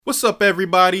What's up,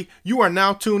 everybody? You are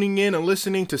now tuning in and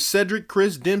listening to Cedric,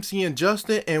 Chris, Dempsey, and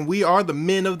Justin, and we are the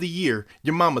Men of the Year,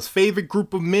 your mama's favorite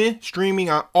group of men, streaming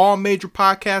on all major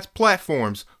podcast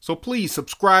platforms. So please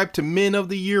subscribe to Men of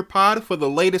the Year Pod for the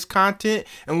latest content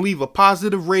and leave a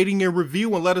positive rating and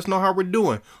review and let us know how we're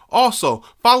doing. Also,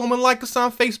 follow and like us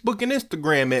on Facebook and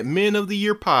Instagram at Men of the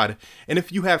Year Pod. And if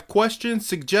you have questions,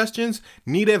 suggestions,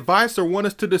 need advice, or want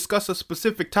us to discuss a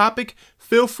specific topic,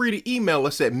 feel free to email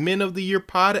us at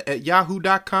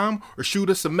menoftheyearpod@yahoo.com or shoot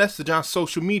us a message on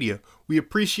social media. We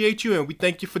appreciate you and we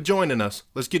thank you for joining us.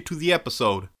 Let's get to the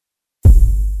episode.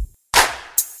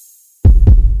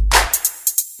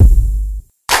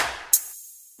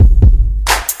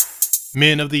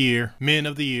 Men of the Year, Men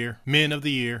of the Year, Men of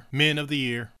the Year, Men of the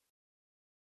Year.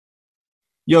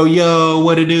 Yo,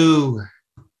 what it do?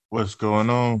 What's going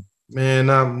on? Man,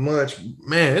 not much.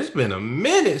 Man, it's been a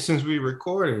minute since we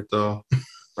recorded, though.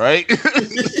 Right?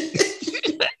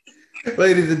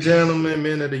 Ladies and gentlemen,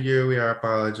 Men of the Year, we are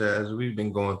apologize. We've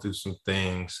been going through some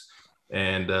things.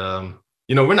 And,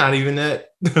 we're not even at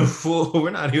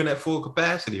full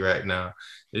capacity right now.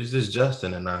 It's just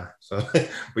Justin and I. So,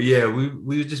 but yeah,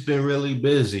 we've just been really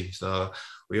busy. So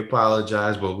we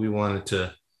apologize, but we wanted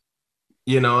to,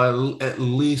 at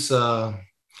least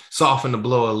soften the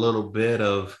blow a little bit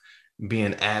of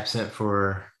being absent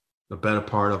for the better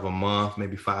part of a month,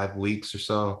 maybe 5 weeks or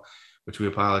so, which we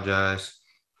apologize.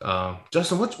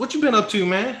 Justin, what you been up to,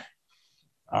 man?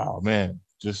 Oh man,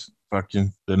 just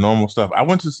fucking the normal stuff. I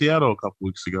went to Seattle a couple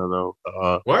weeks ago though.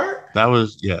 Where? That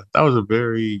was a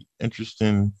very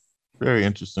interesting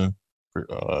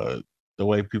the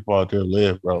way people out there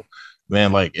live, bro.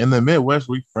 Man, like in the Midwest,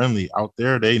 we friendly. Out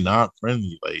there, they not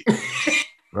friendly. Like,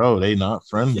 bro, they not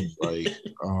friendly. Like,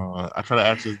 I try to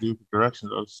ask this dude for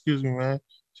directions. Oh, excuse me, man.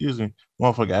 Excuse me.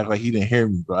 Motherfucker act like he didn't hear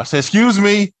me, bro. I said, excuse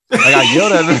me. Like, I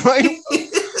yelled at him. Like,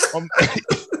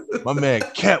 my man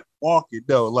kept walking,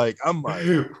 though. Like, I'm like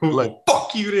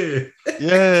fuck you there.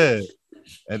 Yeah.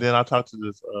 And then I talked to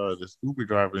this Uber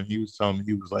driver, and he was telling me,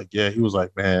 he was like,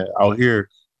 man, out here,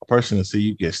 a person to see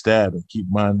you get stabbed and keep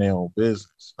minding their own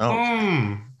business.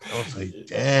 I was like,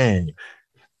 dang.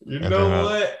 You know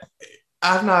what?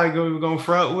 I'm not gonna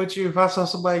front with you. If I saw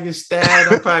somebody get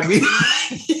stabbed, I'd probably be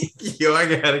I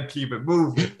gotta keep it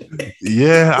moving.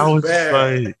 Yeah, I was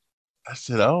like, I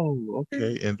said, oh,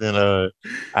 okay. And then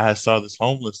I saw this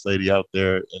homeless lady out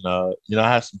there, and I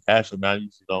had some cash. I mean, I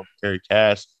usually don't carry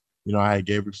cash. I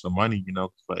gave her some money,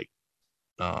 like,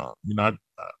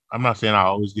 I'm not saying I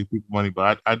always give people money,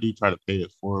 but I do try to pay it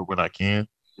forward when I can.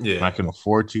 Yeah. When I can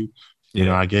afford to.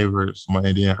 I gave her some money.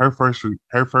 And then her first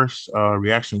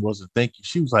reaction wasn't thank you.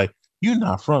 She was like, "You're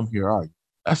not from here, are you?"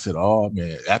 I said, "Oh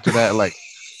man." After that, like,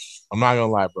 I'm not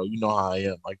gonna lie, bro. You know how I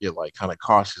am. I get like kind of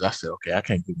cautious. I said, "Okay, I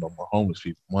can't give no more homeless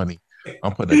people money.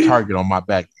 I'm putting a target on my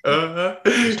back."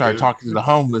 You start talking to the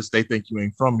homeless, they think you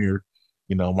ain't from here.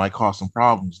 Might cause some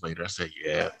problems later. I said,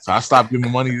 yeah. So I stopped giving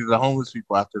money to the homeless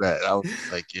people after that. I was just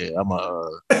like, yeah, I'm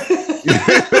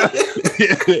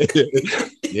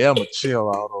a chill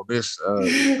out on this,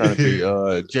 trying to be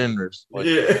generous. Like,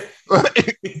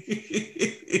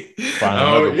 find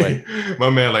another way. My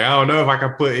man, like, I don't know if I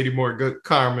can put any more good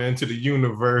karma into the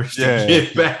universe to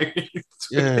get back.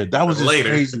 Yeah, that was just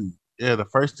crazy. Yeah, the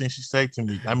first thing she said to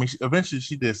me, I mean, eventually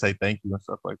she did say thank you and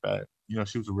stuff like that.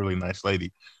 She was a really nice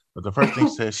lady. But the first thing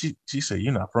she said,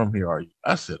 "You're not from here, are you?"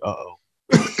 I said, "Uh-oh."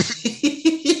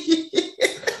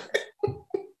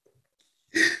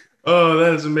 Oh,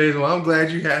 that is amazing. Well, I'm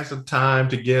glad you had some time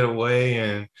to get away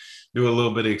and do a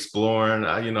little bit of exploring.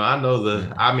 I know I've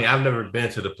never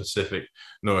been to the Pacific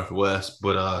Northwest,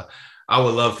 but I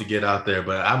would love to get out there,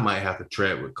 but I might have to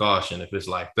tread with caution if it's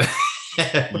like that.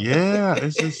 Yeah,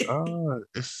 it's just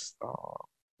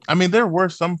I mean, there were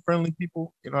some friendly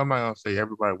people. I'm not gonna say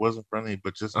everybody wasn't friendly,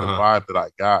 but just the vibe that I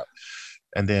got.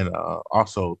 And then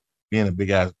also being a big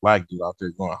ass black dude out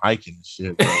there going hiking and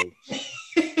shit, bro.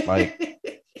 like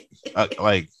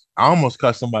I almost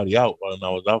cut somebody out when I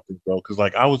was out there, bro. Because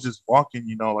like I was just walking,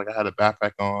 like I had a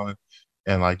backpack on,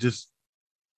 and like just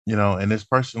and this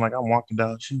person, like I'm walking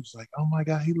down, she was like, "Oh my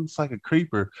god, he looks like a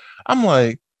creeper." I'm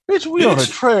like, "Bitch, we on a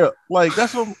trail." Like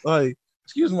that's what like.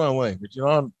 Excuse my language,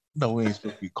 No, we ain't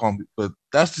supposed to be calm, but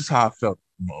that's just how I felt at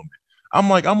the moment. I'm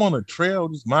like, I'm on a trail,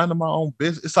 just minding my own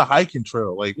business. It's a hiking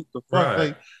trail. Like, what the fuck? Right.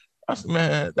 Like,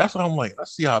 that's what I'm like. I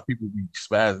see how people be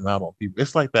spazzing out on people.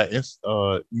 It's like that. You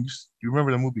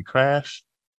remember the movie Crash?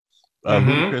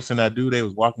 Ludacris and that dude, they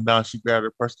was walking down, she grabbed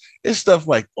her purse. It's stuff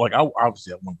like I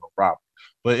obviously I want to go rob her,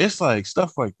 but it's like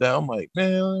stuff like that. I'm like,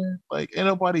 man, like ain't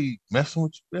nobody messing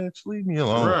with you, bitch. Leave me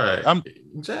alone. Right. I'm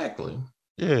exactly.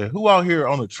 Yeah, who out here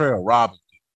on the trail robbing?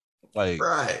 Like,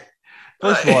 right.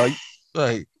 First of all,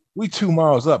 like we 2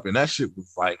 miles up, and that shit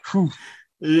was like, whew.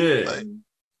 Yeah.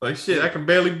 Like shit, I can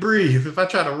barely breathe. If I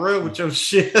try to run with your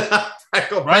shit, I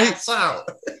go pass out.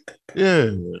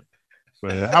 Yeah.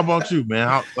 Man, how about you,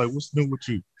 man? What's new with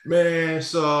you? Man,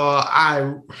 so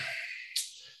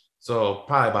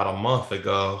probably about a month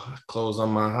ago, I closed on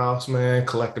my house, man,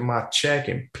 collected my check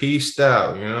and pieced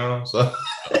out, So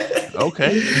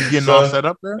okay, you getting all set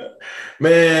up there?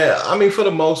 Man, I mean, for the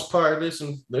most part,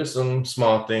 there's some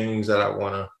small things that I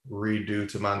want to redo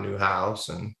to my new house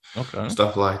and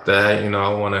stuff like that.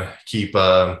 I want to keep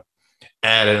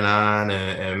adding on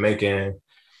and making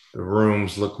the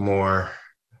rooms look more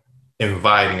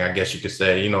inviting, I guess you could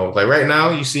say. Like right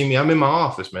now, you see me, I'm in my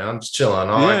office, man. I'm just chilling.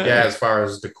 All I got as far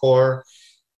as decor,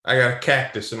 I got a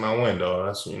cactus in my window.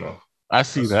 That's I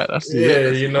see that. I see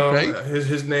it. Okay.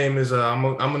 His name is I'm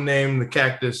gonna name the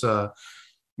cactus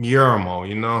Guillermo.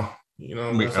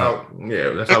 That's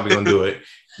how we're gonna do it.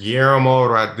 Guillermo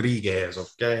Rodriguez.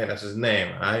 Okay, that's his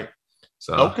name, right?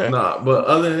 So but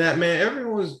other than that, man,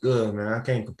 everyone's good, man. I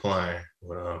can't complain.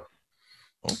 But,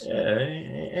 yeah,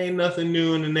 ain't nothing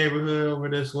new in the neighborhood over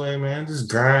this way, man. Just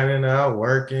grinding out,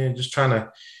 working, just trying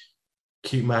to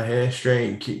keep my head straight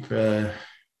and keep a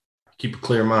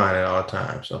clear mind at all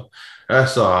times. So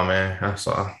that's all, man. That's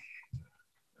all.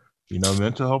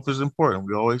 Mental health is important.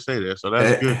 We always say that. So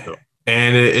that's good, though.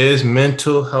 And it is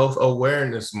Mental Health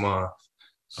Awareness Month.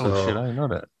 So, shit, I didn't know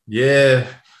that. Yeah.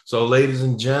 So, ladies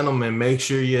and gentlemen, make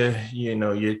sure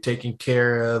you're taking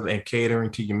care of and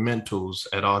catering to your mentals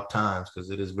at all times because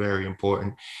it is very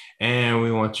important. And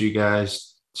we want you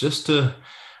guys just to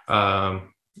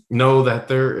know that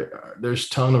there's a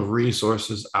ton of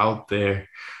resources out there,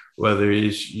 whether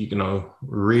it's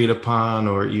read upon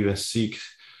or even seek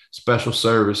special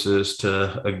services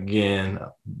to again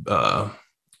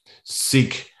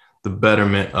seek the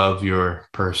betterment of your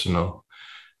personal.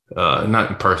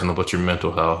 Not personal, but your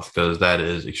mental health, because that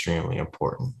is extremely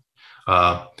important.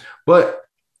 But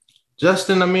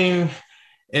Justin, I mean,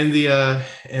 in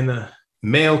the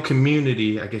male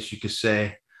community, I guess you could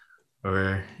say,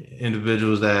 or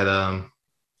individuals that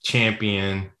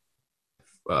champion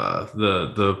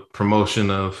the promotion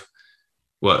of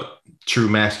true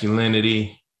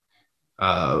masculinity,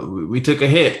 we took a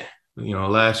hit.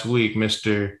 Last week,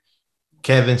 Mr.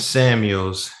 Kevin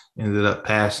Samuels ended up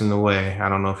passing away. I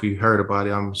don't know if you heard about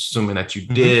it. I'm assuming that you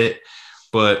did,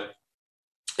 but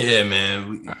yeah,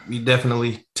 man, we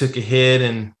definitely took a hit,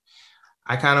 and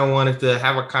I kind of wanted to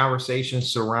have a conversation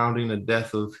surrounding the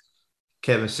death of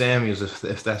Kevin Samuels,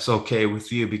 if that's okay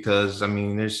with you, because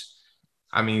there's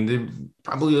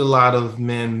probably a lot of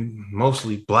men,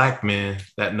 mostly Black men,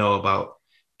 that know about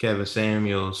Kevin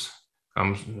Samuels.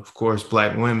 Of course,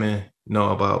 Black women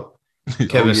know about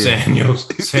Kevin Samuels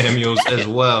as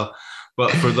well.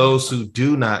 But for those who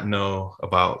do not know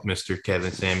about Mr.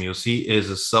 Kevin Samuels, he is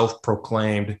a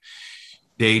self-proclaimed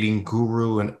dating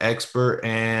guru and expert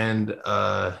and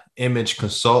image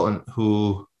consultant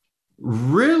who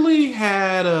really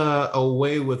had a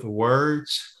way with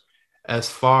words as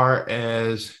far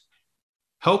as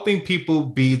helping people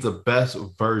be the best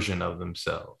version of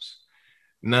themselves.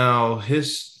 Now,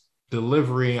 his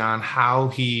delivery on how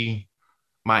he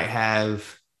might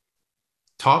have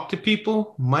talked to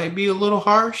people might be a little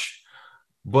harsh,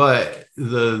 but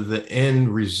the end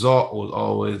result was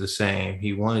always the same.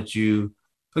 He wanted you,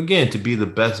 again, to be the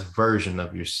best version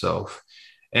of yourself.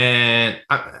 And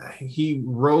he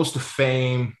rose to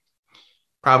fame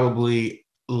probably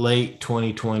late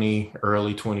 2020,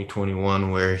 early 2021,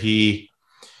 where he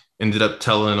ended up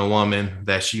telling a woman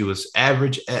that she was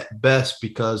average at best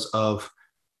because of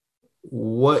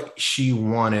what she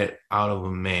wanted out of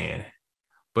a man,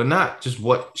 but not just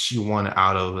what she wanted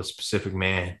out of a specific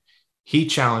man. He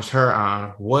challenged her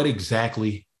on what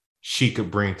exactly she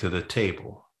could bring to the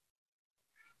table.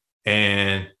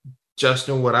 And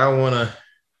Justin, what I want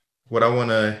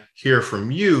to hear from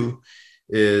you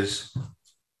is,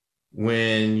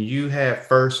 when you had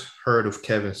first heard of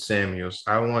Kevin Samuels,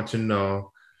 I want to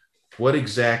know what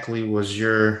exactly was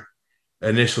your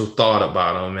initial thought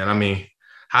about him. And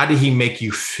how did he make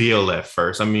you feel at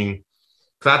first? Cause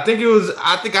I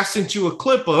think I sent you a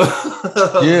clip of.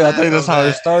 Yeah, I think that's how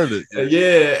it started.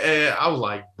 Yeah. And I was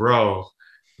like, bro,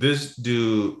 this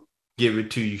dude give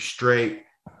it to you straight,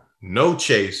 no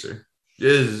chaser.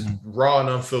 Is raw and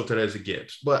unfiltered as it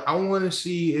gets. But I want to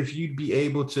see if you'd be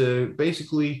able to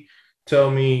basically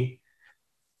tell me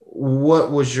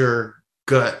what was your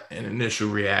gut and initial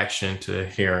reaction to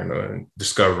hearing and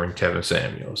discovering Kevin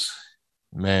Samuels.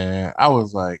 Man, I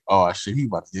was like, oh shit, he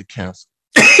about to get canceled.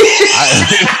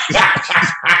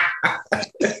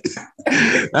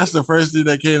 That's the first thing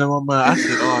that came to my mind. I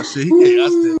said, "Oh shit!"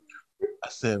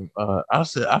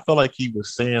 I felt like he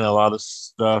was saying a lot of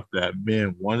stuff that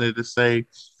men wanted to say.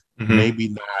 Maybe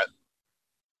not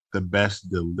the best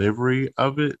delivery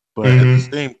of it, but at the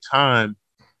same time,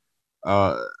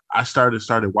 I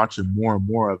started watching more and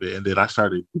more of it, and then I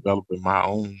started developing my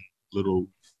own little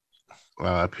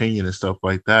opinion and stuff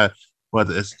like that. But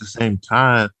at the same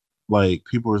time, like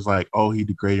people was like, "Oh, he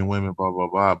degrading women," blah blah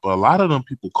blah. But a lot of them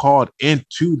people called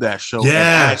into that show,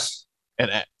 Yes, and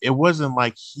it wasn't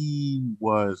like he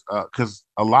was because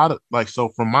a lot of like so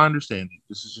from my understanding,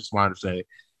 this is just my understanding,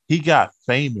 he got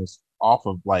famous off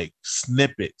of like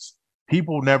snippets.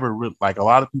 People never like a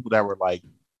lot of people that were like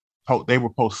they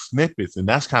would post snippets, and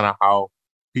that's kind of how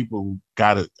people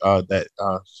got it.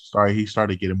 He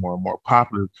started getting more and more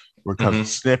popular because of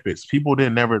snippets. People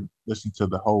didn't never listen to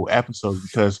the whole episodes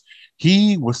because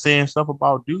he was saying stuff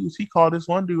about dudes. He called this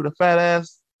one dude a fat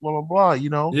ass, blah blah blah. You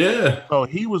know, yeah. so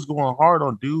he was going hard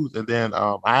on dudes, and then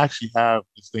I actually have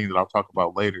this thing that I'll talk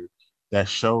about later that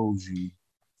shows you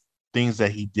things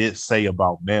that he did say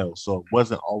about males. So it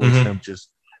wasn't always him just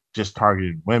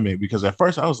targeting women, because at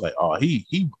first I was like, oh,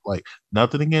 he like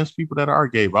nothing against people that are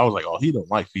gay, but I was like, oh, he don't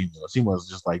like females. He must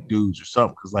just like dudes or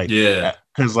something.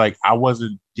 Because like I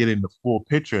wasn't getting the full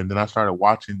picture, and then I started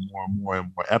watching more and more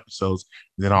and more episodes.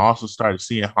 And then I also started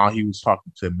seeing how he was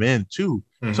talking to men too.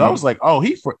 So I was like, oh,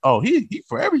 he for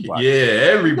everybody. Yeah,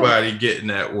 everybody getting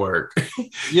that work.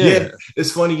 Yeah,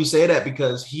 it's funny you say that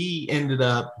because he ended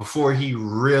up, before he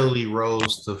really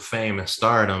rose to fame and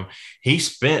stardom, he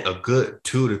spent a good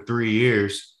 2 to 3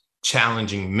 years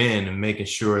challenging men and making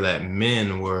sure that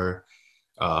men were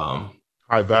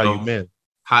high value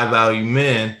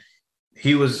men.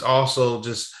 He was also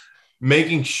just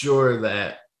making sure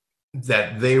that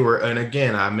they were, and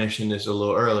again, I mentioned this a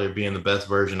little earlier, being the best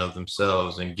version of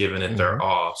themselves and giving it their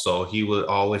all. So he would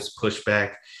always push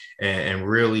back and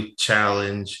really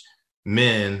challenge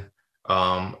men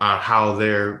on how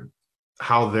they're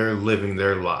living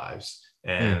their lives,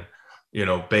 and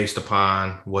based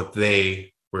upon what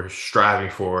they were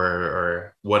striving for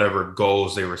or whatever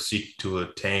goals they were seeking to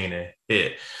attain and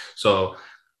hit. So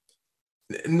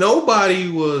nobody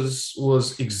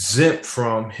was exempt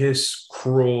from his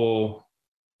cruel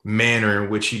manner in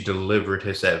which he delivered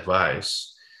his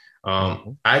advice.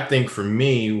 I think for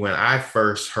me, when I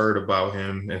first heard about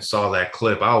him and saw that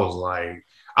clip, I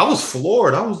was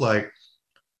floored. I was like,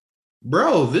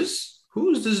 bro,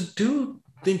 who's this dude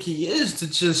think he is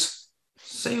to just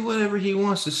say whatever he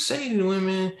wants to say to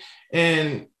women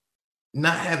and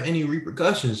not have any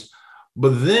repercussions?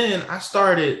 But then I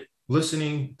started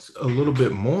listening a little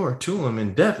bit more to him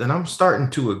in depth, and I'm starting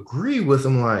to agree with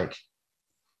him. Like,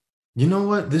 you know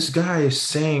what? This guy is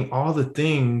saying all the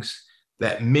things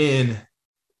that men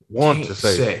want to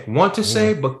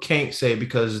say, but can't say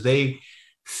because they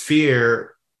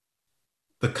fear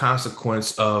the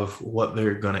consequence of what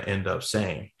they're going to end up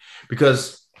saying.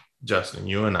 Because Justin,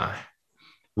 you and I,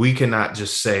 we cannot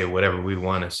just say whatever we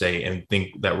want to say and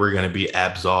think that we're going to be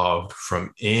absolved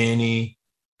from any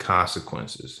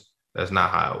consequences. That's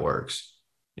not how it works.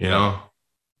 You know,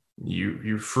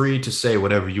 you're free to say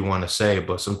whatever you want to say,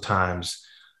 but sometimes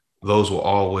those will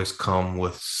always come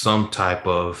with some type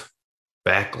of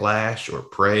backlash or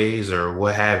praise or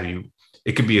what have you.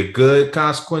 It could be a good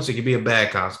consequence, it could be a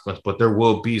bad consequence, but there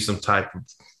will be some type of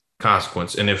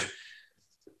consequence. And if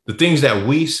the things that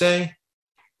we say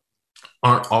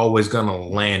aren't always going to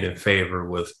land in favor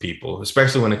with people,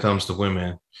 especially when it comes to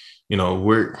women,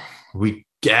 we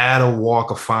gotta walk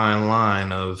a fine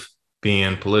line of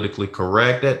being politically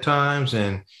correct at times,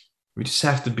 and we just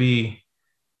have to be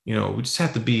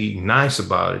nice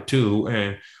about it too.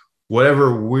 And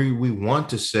whatever we want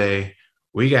to say,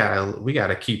 we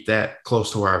gotta keep that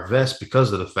close to our vest,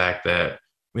 because of the fact that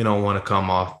we don't want to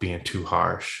come off being too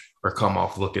harsh or come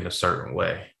off looking a certain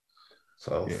way.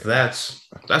 So that's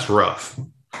rough.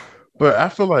 But I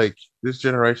feel like this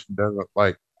generation doesn't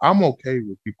like. I'm okay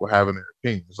with people having their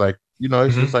opinions. Like,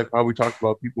 it's just like how we talked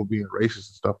about people being racist and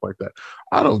stuff like that.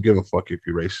 I don't give a fuck if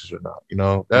you're racist or not.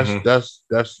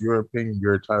 That's your opinion.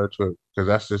 You're entitled to it, because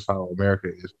that's just how America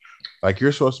is. Like,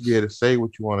 you're supposed to be able to say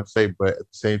what you want to say, but at the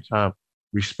same time,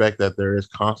 respect that there is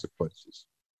consequences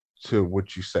to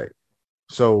what you say.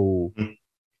 So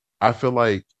I feel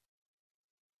like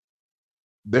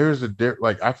there's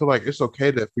I feel like it's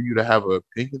okay for you to have an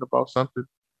opinion about something.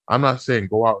 I'm not saying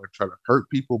go out and try to hurt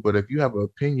people, but if you have an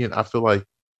opinion, I feel like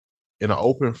in an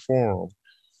open forum,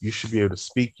 you should be able to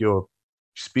speak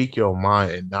your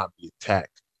mind and not be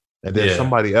attacked. And then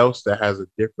somebody else that has a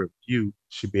different view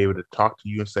should be able to talk to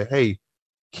you and say, hey,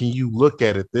 can you look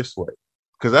at it this way?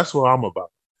 Because that's what I'm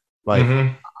about. Like,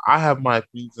 I have my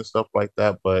opinions and stuff like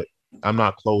that, but I'm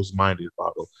not closed minded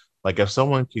about it. Like, if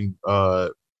someone can,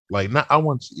 like, not, I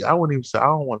wouldn't even say, I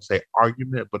don't want to say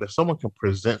argument, but if someone can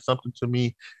present something to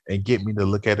me and get me to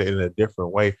look at it in a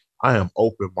different way, I am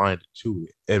open minded to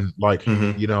it. And like,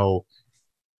 you know,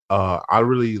 I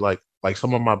really like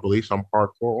some of my beliefs I'm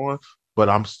hardcore on, but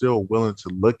I'm still willing to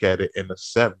look at it and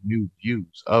accept new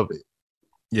views of it.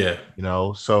 Yeah. You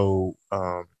know, so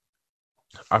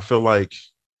I feel like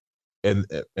in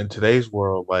today's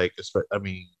world, like I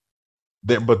mean,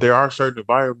 but there are certain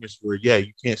environments where yeah,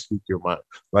 you can't speak your mind.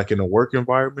 Like in a work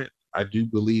environment, I do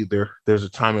believe there's a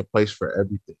time and place for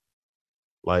everything.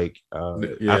 Like I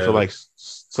feel like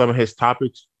some of his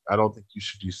topics, I don't think you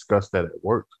should discuss that at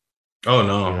work. Oh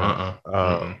no, You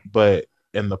know, but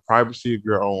in the privacy of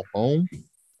your own home,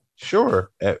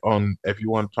 sure. On if you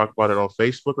want to talk about it on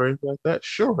Facebook or anything like that,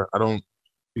 sure. I don't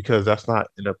because that's not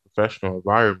in a professional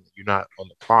environment. You're not on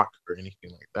the clock or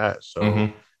anything like that.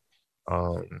 So,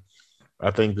 I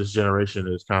think this generation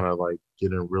is kind of like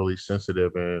getting really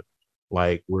sensitive and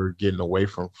like we're getting away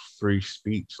from free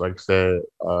speech. Like I said,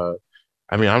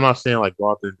 I mean, I'm not saying like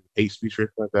go out there and do hate speech or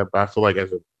anything like that, but I feel like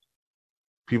as a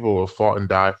people will fought and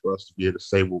die for us to be able to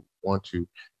say what we want to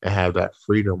and have that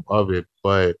freedom of it.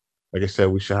 But like I said,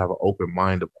 we should have an open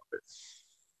mind about it.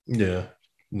 Yeah.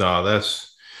 No,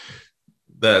 that's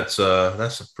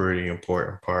a pretty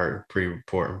important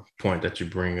point that you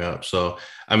bring up. So,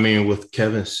 I mean, with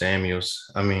Kevin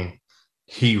Samuels, I mean,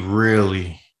 he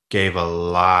really gave a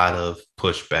lot of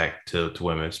pushback to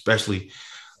women, especially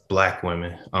Black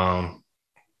women. I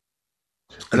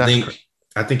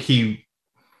think he,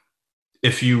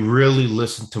 if you really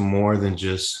listen to more than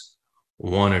just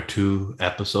one or two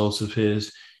episodes of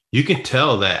his, you can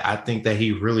tell that I think that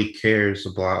he really cares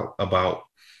about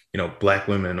you know, Black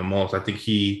women the most. I think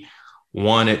he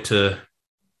wanted to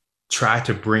try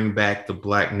to bring back the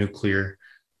Black nuclear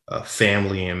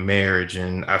family and marriage.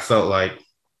 And I felt like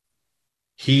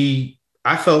he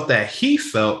felt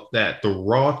that the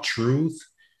raw truth,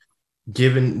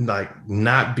 given like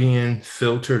not being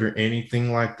filtered or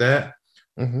anything like that,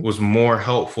 was more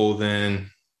helpful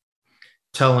than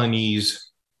telling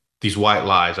these white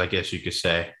lies, I guess you could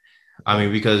say. I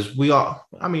mean, because we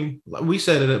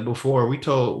said it before. We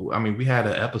had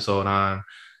an episode on,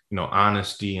 you know,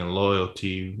 honesty and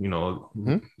loyalty, you know,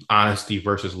 honesty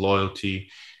versus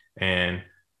loyalty. And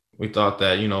we thought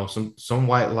that, you know, some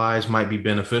white lies might be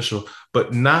beneficial,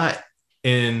 but not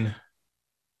in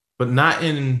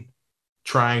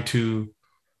trying to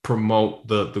promote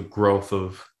the growth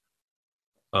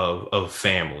of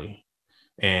family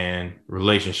and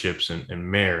relationships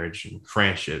and marriage and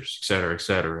friendships, et cetera, et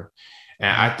cetera. And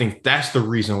I think that's the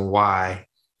reason why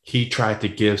he tried to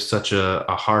give such a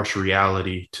harsh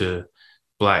reality to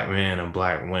Black men and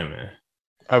Black women.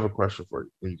 I have a question for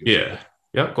you. Yeah.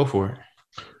 Yep. Go for it.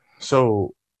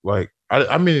 So, like,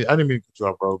 I mean, I didn't mean to cut you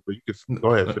off, bro, but you could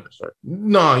go ahead and finish that.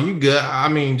 No, you good. I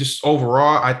mean, just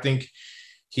overall, I think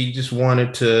he just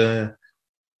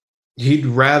he'd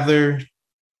rather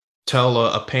tell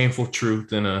a painful truth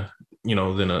than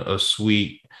a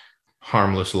sweet,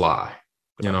 harmless lie,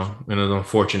 you know. And it's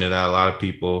unfortunate that a lot of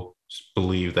people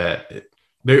believe that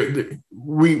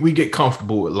we get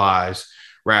comfortable with lies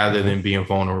rather than being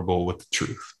vulnerable with the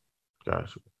truth.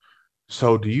 Gotcha.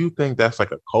 So do you think that's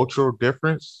like a cultural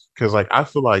difference? Because like I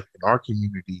feel like in our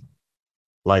community,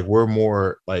 like we're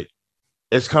more like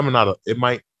it's coming out of, it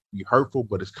might be hurtful,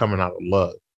 but it's coming out of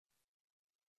love.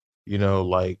 You know,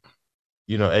 like,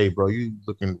 you know, hey, bro, you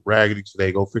looking raggedy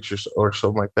today, go fix your, or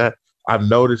something like that. I've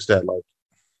noticed that like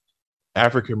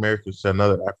African Americans to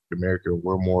another African American,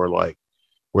 we're more like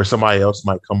where somebody else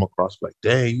might come across like,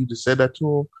 dang, you just said that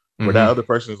to him. Where that other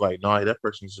person is like, no, that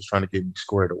person is just trying to get me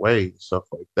squared away and stuff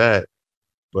like that.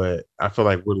 But I feel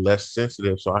like we're less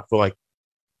sensitive. So I feel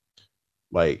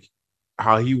like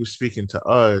how he was speaking to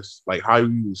us, like how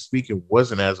he was speaking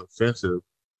wasn't as offensive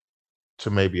to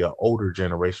maybe an older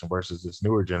generation versus this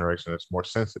newer generation that's more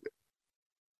sensitive.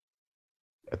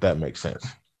 If that makes sense.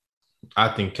 I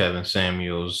think Kevin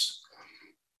Samuels,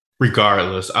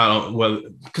 regardless,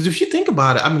 because if you think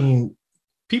about it, I mean,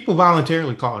 people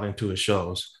voluntarily called into his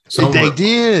shows. They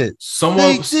did. So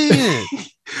that's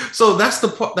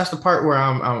the part where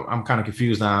I'm kind of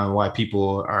confused on why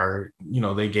people are, you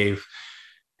know, they gave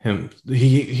him,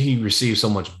 he received so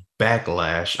much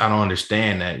backlash. I don't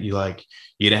understand that. You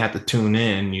didn't have to tune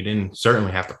in. You didn't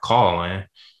certainly have to call in.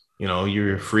 You know,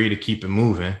 you're free to keep it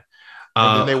moving.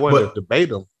 And then they wanted to debate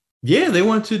him. Yeah, they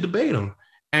wanted to debate him.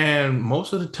 And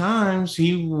most of the times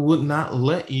he would not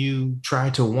let you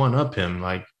try to one up him.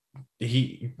 Like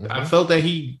I felt that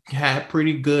he had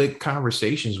pretty good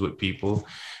conversations with people.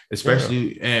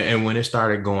 especially and when it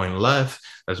started going left,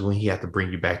 that's when he had to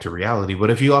bring you back to reality. But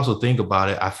if you also think about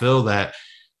it, I feel that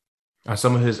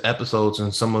some of his episodes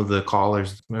and some of the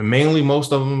callers, mainly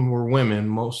most of them were women,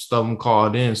 most of them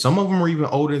called in. Some of them were even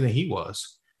older than he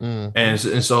was. Mm-hmm.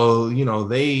 And so, you know,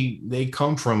 they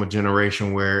come from a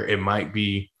generation where it might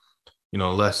be, you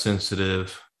know, less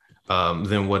sensitive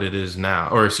than what it is now,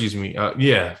 or excuse me,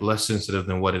 less sensitive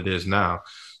than what it is now.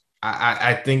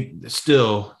 I think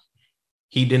still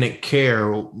he didn't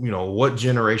care, you know, what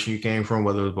generation you came from,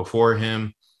 whether it was before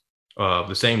him,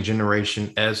 the same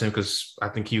generation as him, because I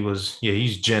think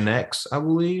he's Gen X, I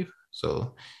believe.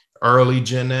 So early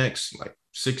Gen X, like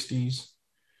 60s.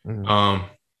 Mm-hmm.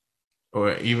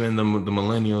 Or even the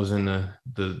millennials and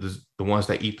the ones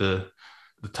that eat the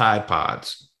Tide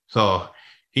Pods. So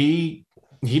he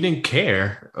didn't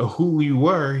care who we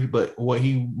were, but what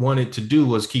he wanted to do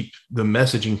was keep the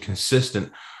messaging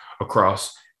consistent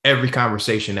across every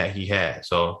conversation that he had.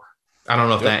 So I don't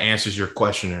know if that answers your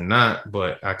question or not,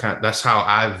 but that's how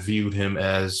I viewed him,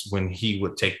 as when he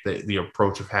would take the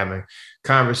approach of having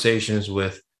conversations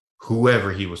with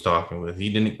whoever he was talking with. He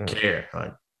didn't care.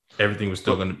 Like, everything was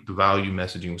still the value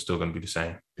messaging was still going to be the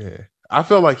same. Yeah. I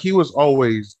felt like he was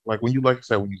always, like, when you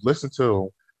listen to him,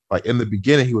 like in the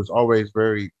beginning, he was always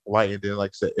very polite. And then,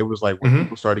 like I said, it was like when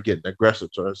people started getting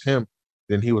aggressive towards him,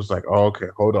 then he was like, oh, okay,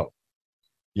 hold up.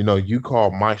 You know, you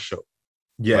call my show.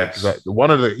 Yes. Like,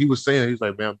 he was saying, he's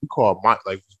like, man, you call my,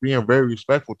 like, being very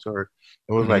respectful to her.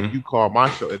 It was like, you call my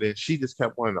show. And then she just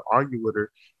kept wanting to argue with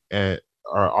her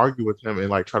or argue with him and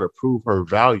like try to prove her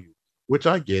value, which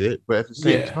I get it. But at the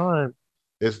same time,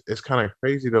 it's kind of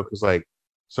crazy though. Cause like,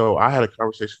 so I had a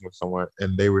conversation with someone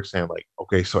and they were saying like,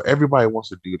 okay, so everybody wants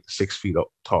to do the 6 feet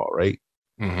tall, right?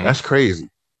 That's crazy.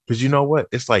 Cause you know what?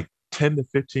 It's like 10 to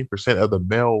 15% of the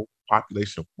male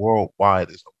population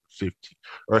worldwide is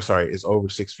is over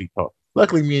 6 feet tall.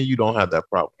 Luckily, me and you don't have that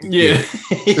problem. Yeah.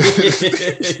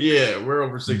 Yeah, we're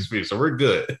over 6 feet, so we're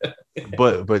good.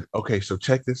 but okay, so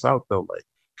check this out though, like,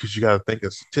 because you got to think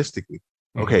of statistically.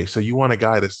 Okay, so you want a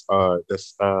guy that's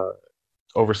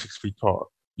over 6 feet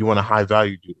tall. You want a high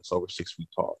value dude that's over 6 feet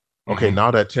tall. Okay,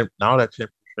 now that 10%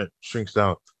 shrinks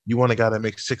down. You want a guy that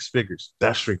makes 6 figures.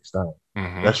 That shrinks down.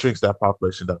 That shrinks that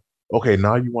population down. Okay,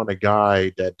 now you want a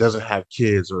guy that doesn't have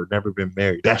kids or never been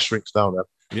married. That shrinks down.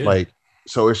 Like,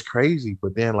 so it's crazy.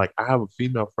 But then, like, I have a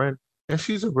female friend, and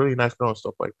she's a really nice girl and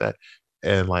stuff like that.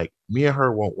 And like, me and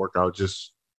her won't work out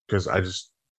just because I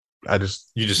just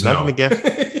you just nothing know. Against.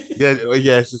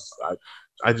 yeah. It's just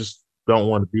I just don't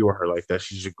want to be with her like that.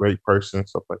 She's a great person and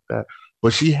stuff like that.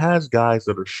 But she has guys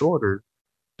that are shorter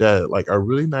that like are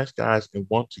really nice guys and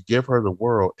want to give her the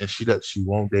world, and she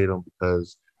won't date them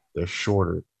because they're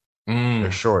shorter.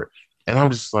 They're short. And I'm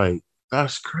just like,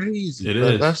 that's crazy. It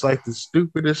is. That's like the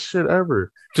stupidest shit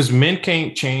ever. Because men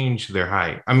can't change their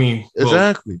height. I mean,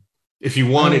 exactly. Well, if you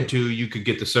wanted to, you could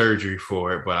get the surgery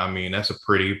for it. But I mean, that's a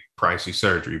pretty pricey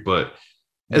surgery. But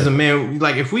as a man,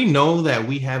 like, if we know that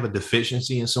we have a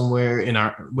deficiency in somewhere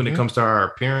when it comes to our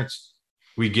appearance,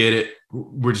 we get it.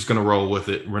 We're just going to roll with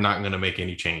it. We're not going to make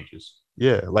any changes.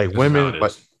 Yeah. Like, women,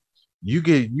 like, you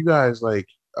guys, like,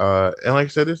 and like I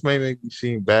said, this may make me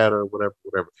seem bad or whatever.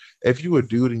 If you a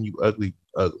dude and you ugly.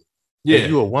 Yeah. If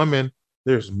you a woman,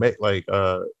 there's you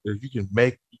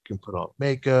can put on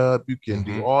makeup, you can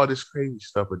do all this crazy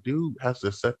stuff. A dude has to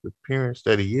accept the appearance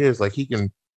that he is. Like, he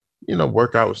can, you know,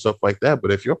 work out with stuff like that.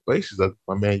 But if your face is ugly,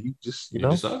 my man, you just, you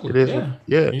know, it is.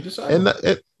 Yeah. You just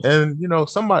and you know,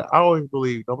 I always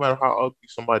believe, no matter how ugly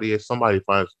somebody is, somebody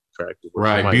finds attractive.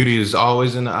 Right. Beauty is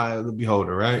always in the eye of the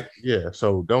beholder, right? Yeah.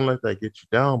 So don't let that get you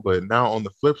down. But now on the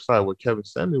flip side, what Kevin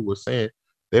Samuel was saying,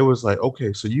 they was like,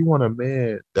 okay, so you want a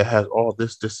man that has all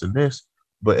this, and this,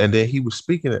 and then he was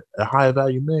speaking a high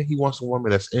value man. He wants a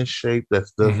woman that's in shape, that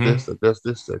does this, that does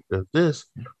this, that does this.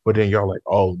 But then y'all like,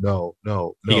 oh no.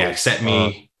 Yeah, accept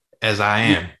me as I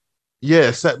am. Yeah,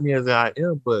 accept me as I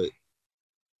am. But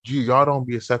y'all don't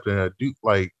be accepting a dude,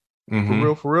 like,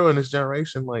 for real in this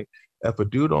generation. Like, if a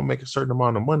dude don't make a certain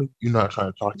amount of money, you're not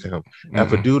trying to talk to him.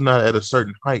 If a dude not at a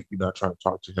certain height, you're not trying to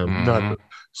talk to him.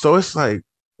 So it's like,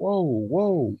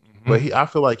 whoa. But I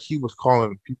feel like he was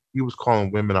calling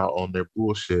women out on their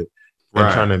bullshit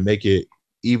and trying to make it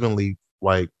evenly,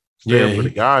 like, fair for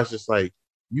the guys. It's like,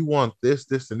 you want this,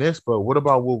 and this, but what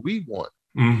about what we want?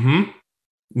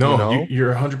 No,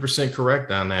 you're 100%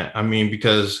 correct on that. I mean,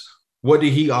 because what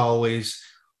did he always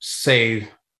say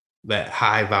that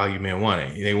high value men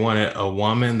wanted? They wanted a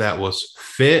woman that was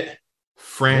fit,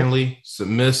 friendly,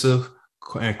 submissive,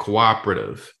 and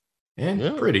cooperative,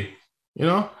 and pretty, you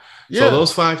know? So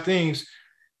those 5 things,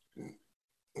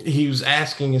 he was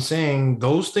asking and saying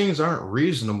those things aren't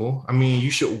reasonable. I mean,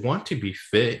 you should want to be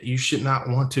fit. You should not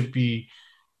want to be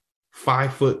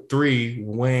 5'3",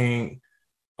 weighing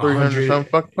 300 100,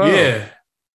 something fucking pounds. yeah,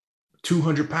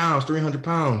 200 pounds, 300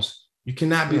 pounds. You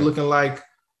cannot be looking like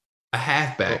a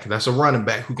halfback. That's a running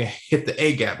back who can hit the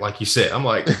A gap, like you said. I'm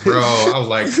like, bro, I was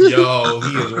like, yo,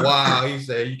 he is wild. He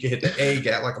said you can hit the A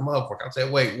gap like a motherfucker. I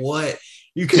said, wait, what?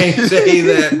 You can't say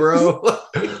that, bro.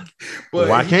 But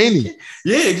why can't he?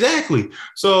 Yeah, exactly.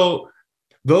 So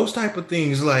those type of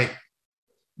things, like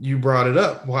you brought it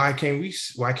up. Why can't we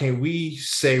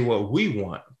say what we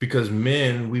want? Because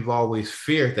men, we've always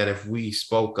feared that if we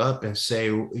spoke up and say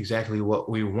exactly what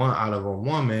we want out of a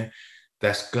woman,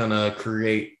 that's gonna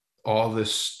create all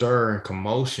this stir and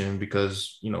commotion,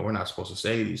 because we're not supposed to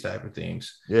say these type of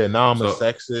things. Yeah, now I'm a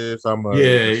sexist. I'm a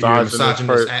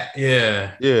misogynist.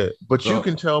 Yeah. But you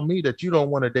can tell me that you don't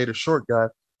want to date a short guy.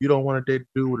 You don't want to date a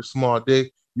dude with a small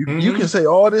dick. You can say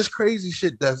all this crazy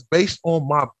shit that's based on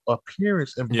my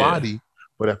appearance and body.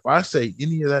 But if I say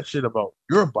any of that shit about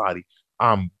your body,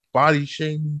 I'm body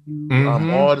shaming you.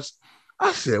 I'm all this.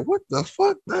 I said, what the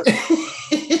fuck?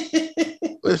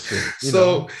 Listen,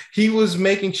 so he was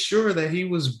making sure that he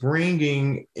was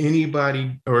bringing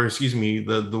anybody, or excuse me,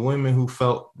 the women who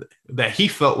felt that he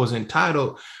felt was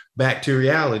entitled back to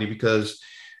reality, because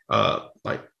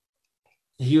like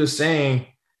he was saying,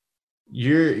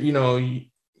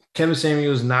 Kevin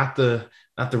Samuels is not the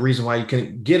reason why you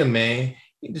couldn't get a man.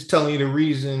 He's just telling you the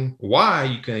reason why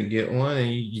you couldn't get one,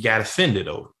 and you got offended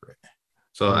over it.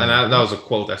 So, and that was a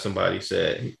quote that somebody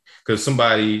said, because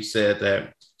somebody said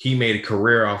that he made a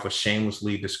career off of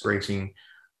shamelessly disgracing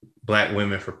Black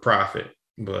women for profit.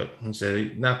 But he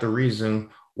said, not the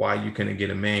reason why you couldn't get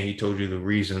a man. He told you the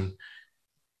reason,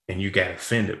 and you got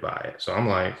offended by it. So I'm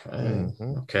like,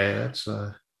 okay, that's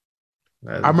I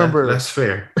remember that's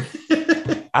fair.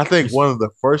 I think one of the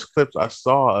first clips I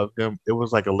saw of him, it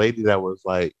was like a lady that was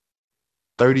like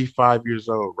 35 years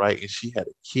old, right? And she had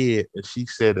a kid, and she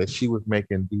said that she was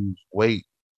making dudes wait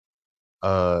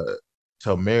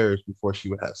till marriage before she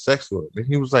would have sex with him. And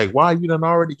he was like, why, you done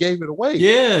already gave it away?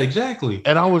 Yeah, exactly.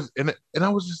 And I was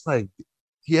just like,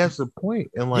 he has a point.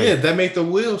 And like, yeah, that made the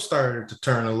wheel start to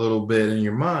turn a little bit in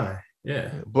your mind.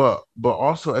 Yeah. But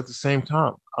also at the same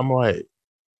time, I'm like,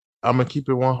 I'm gonna keep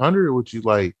it 100 with you.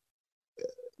 Like,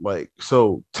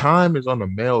 so time is on the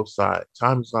male side.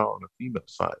 Time is not on the female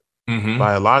side,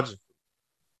 biologically.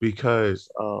 Because,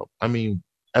 I mean,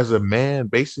 as a man,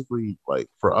 basically, like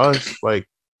for us, like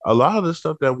a lot of the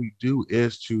stuff that we do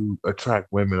is to attract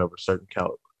women of a certain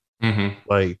caliber.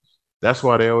 Like, that's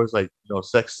why they always like,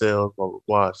 sex sales, blah, blah,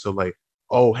 blah. So like,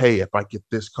 oh, hey, if I get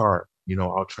this car,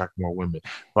 I'll attract more women.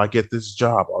 If I get this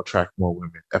job, I'll attract more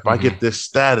women. If I get this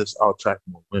status, I'll attract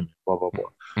more women, blah, blah,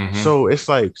 blah. So it's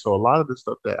like, so a lot of the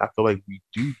stuff that I feel like we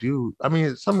do, I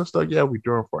mean, some of the stuff, yeah, we're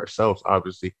doing for ourselves,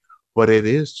 obviously, but it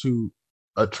is to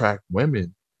attract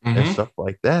women and stuff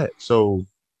like that. So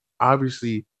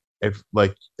obviously, if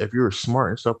you're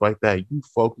smart and stuff like that, you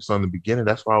focus on the beginning.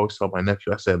 That's why I always tell my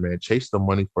nephew, I said, man, chase the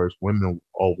money first. Women will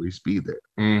always be there.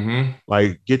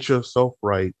 Like, get yourself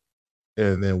right,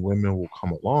 and then women will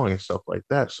come along and stuff like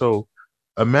that. So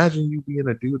imagine you being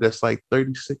a dude that's like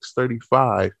 36,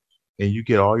 35, and you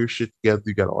get all your shit together,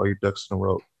 you got all your ducks in a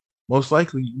row. Most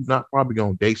likely, you're not probably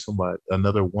going to date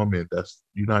another woman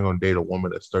you're not going to date a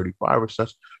woman that's 35 or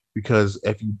such, because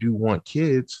if you do want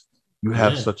kids, you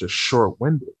have such a short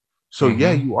window. So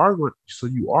you are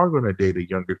going to date a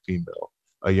younger female.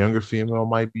 A younger female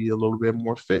might be a little bit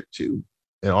more fit too,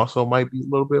 and also might be a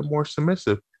little bit more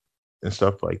submissive and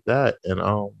stuff like that. And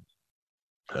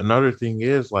another thing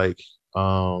is like,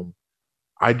 I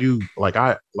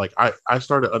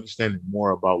started understanding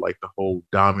more about like the whole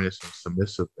dominance and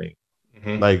submissive thing.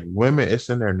 Like, women,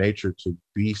 it's in their nature to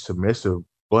be submissive,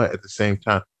 but at the same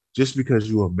time, just because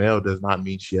you're a male does not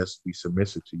mean she has to be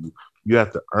submissive to you. You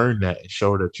have to earn that and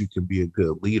show her that you can be a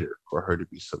good leader for her to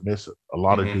be submissive. A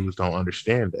lot of dudes don't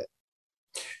understand that.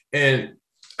 And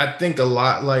I think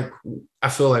I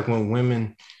feel like when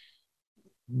women,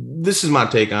 this is my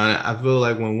take on it, I feel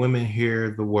like when women hear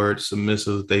the word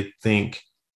submissive, they think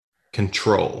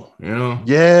control,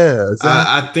 Yeah,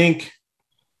 exactly.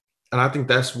 I think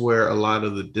that's where a lot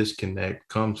of the disconnect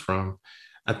comes from.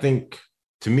 I think,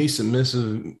 to me,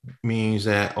 submissive means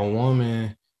that a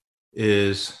woman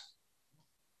is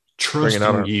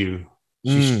trusting you.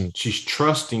 She's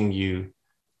trusting you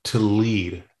to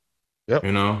lead. Yep.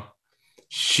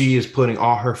 She is putting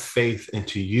all her faith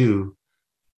into you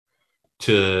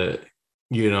to,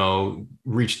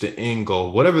 reach the end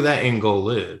goal, whatever that end goal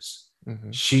is.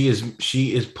 She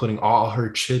is putting all her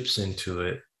chips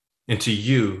into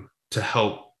you to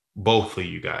help both of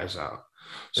you guys out.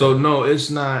 So no, it's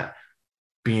not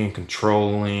being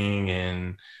controlling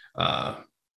and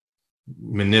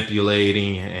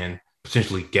manipulating and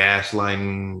potentially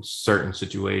gaslighting certain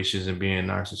situations and being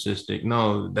narcissistic.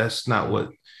 No, that's not what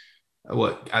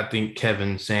I think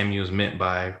Kevin Samuels meant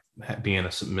by being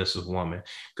a submissive woman.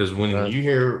 Because when you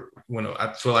hear, when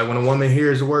I feel like when a woman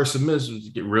hears the word submissive,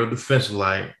 you get real defensive.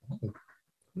 Like, I'm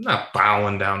not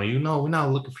bowing down to you. No, we're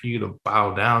not looking for you to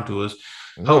bow down to us.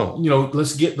 No.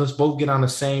 Let's both get on the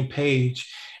same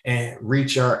page and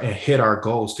hit our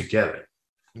goals together.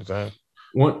 Exactly.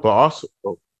 But also,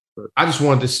 I just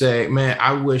wanted to say, man,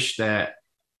 I wish that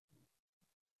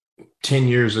 10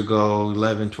 years ago,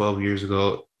 11, 12 years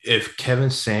ago, if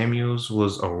Kevin Samuels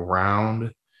was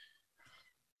around,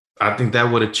 I think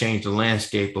that would have changed the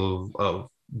landscape of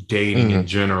dating in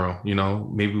general.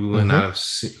 Maybe we would not have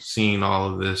seen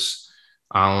all of this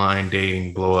online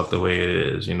dating blow up the way it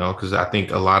is, because I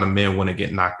think a lot of men want to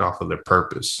get knocked off of their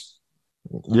purpose.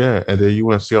 Yeah, and then you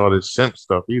wouldn't see all this simp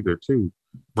stuff either, too.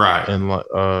 Right. And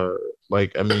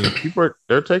I mean, people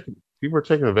are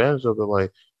taking advantage of it.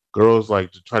 Like, girls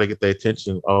like to try to get their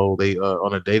attention. Oh, they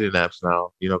on a dating apps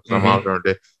now, because I'm out there.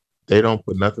 They don't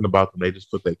put nothing about them. They just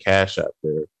put their cash out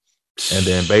there. And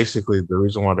then basically the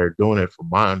reason why they're doing it, from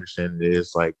my understanding,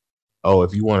 is like, oh,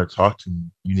 if you want to talk to me,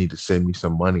 you need to send me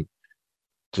some money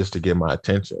just to get my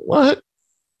attention. What?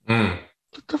 Get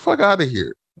the fuck out of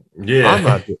here.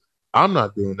 Yeah. I'm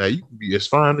not doing that. You can be as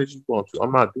fine as you want to.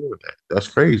 I'm not doing that. That's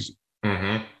crazy.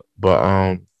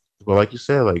 But like you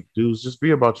said, like, dudes, just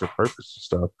be about your purpose and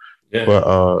stuff. Yeah.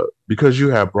 But because you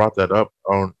have brought that up,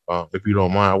 on if you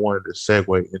don't mind, I wanted to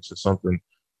segue into something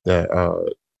that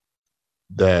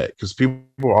because people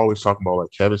are always talking about,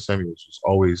 like, Kevin Samuels was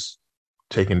always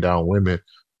taking down women,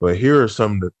 but here are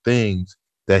some of the things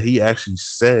that he actually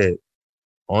said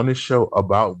on his show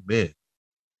about men.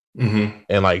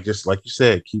 And like, just like you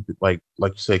said, keep it in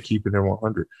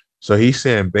 100. So he's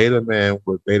saying beta men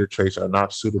with beta traits are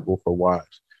not suitable for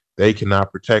wives. They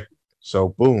cannot protect them. So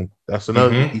boom, that's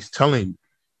another thing he's telling you.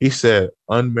 He said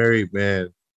unmarried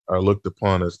men are looked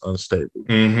upon as unstable.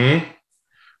 And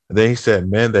then he said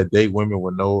men that date women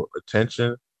with no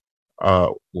attention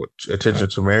to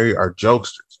marry are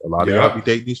jokesters. A lot of y'all be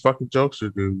dating these fucking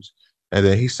jokester dudes. And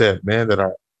then he said men that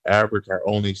are average are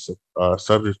only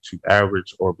subject to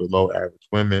average or below average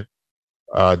women.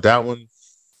 That one,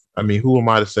 I mean, who am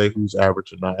I to say who's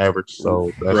average or not average?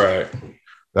 So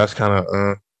that's kind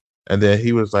of and then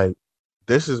he was like,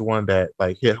 this is one that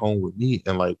like hit home with me,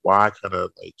 and like why I kind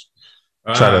of like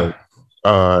try to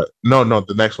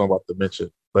the next one I'm about to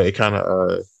mention, but it kind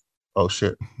of oh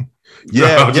shit.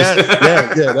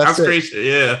 That's crazy.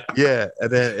 Yeah,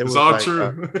 and then it was all like,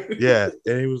 true. And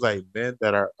he was like, men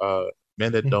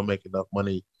that don't make enough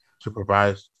money to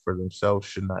provide for themselves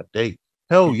should not date.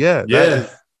 Hell yeah.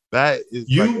 That is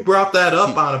you like, brought that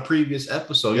up on a previous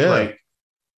episode. You're like,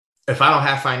 if I don't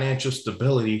have financial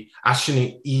stability, I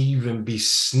shouldn't even be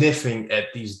sniffing at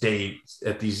these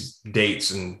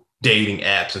dates and dating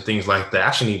apps and things like that.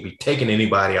 I shouldn't even be taking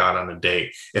anybody out on a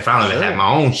date if I don't even have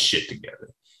my own shit together.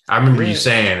 I remember you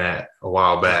saying that a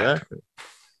while back. Exactly.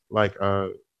 Like,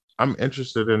 I'm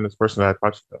interested in this person that I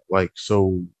talked about. Like,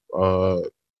 so,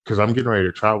 because I'm getting ready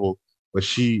to travel, but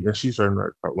she's like,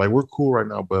 we're cool right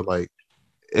now, but like,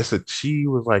 she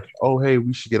was like, oh, hey,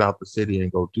 we should get out the city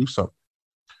and go do something.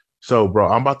 So, bro,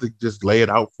 I'm about to just lay it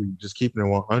out for you, just keeping it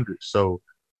 100. So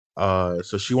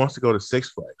she wants to go to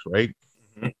Six Flags, right?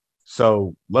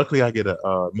 So luckily I get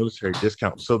a military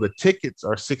discount. So the tickets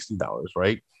are $60,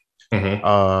 right?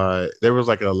 There was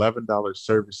like an $11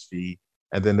 service fee,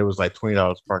 and then there was like $20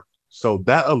 parking. So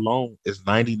that alone is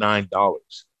 $99,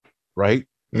 right?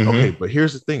 Okay, but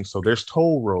here's the thing. So there's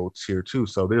toll roads here too.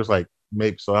 So there's like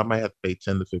so I might have to pay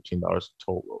 $10 to $15 in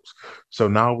toll roads. So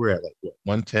now we're at like what,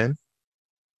 110?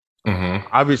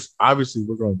 Obviously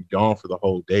we're going to be gone for the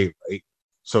whole day, right?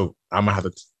 So I'm gonna have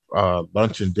to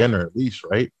lunch and dinner at least,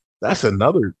 right? That's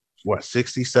another what,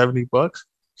 $60-$70.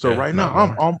 So right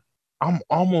now I'm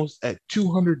almost at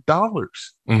 $200.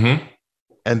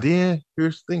 And then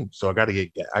here's the thing. So I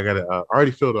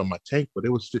already filled up my tank, but it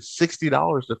was just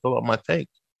 $60 to fill up my tank.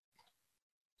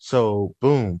 So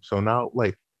boom. So now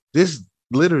like this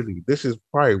is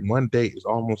probably one day is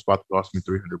almost about to cost me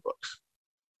 $300.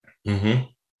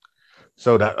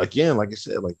 So that, again, like I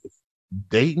said, like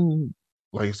dating,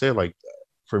 like I said, like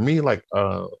for me, like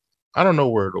I don't know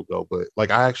where it'll go, but like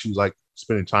I actually like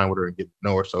spending time with her and getting to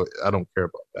know her, so I don't care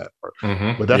about that part.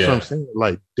 But that's what I'm saying.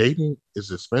 Like dating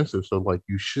is expensive, so like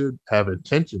you should have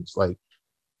intentions like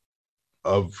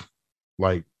of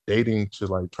like dating to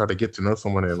like try to get to know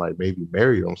someone and like maybe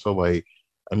marry them. So like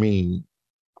I mean,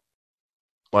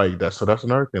 like that's so that's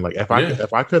another thing. Like Yeah.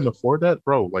 if I couldn't afford that,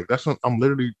 bro, like that's what I'm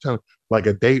literally telling. Like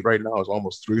a date right now is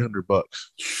almost $300.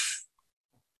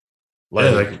 Yeah,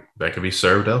 Like that could be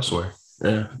served elsewhere.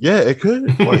 Yeah. yeah, it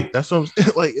could. Like that's what I'm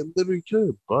saying. Like it literally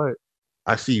could. But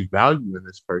I see value in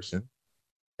this person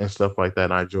and stuff like that.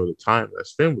 And I enjoy the time that I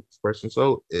spend with this person.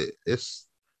 So it's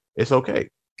okay,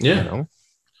 you Yeah. know.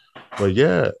 But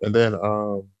yeah, and then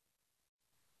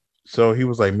so he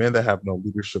was like, men that have no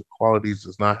leadership qualities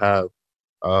does not have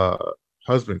uh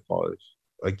husband qualities.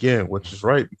 Again, which is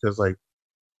right because like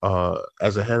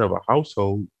as a head of a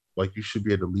household, like you should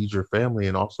be able to lead your family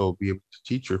and also be able to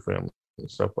teach your family and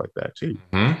stuff like that too.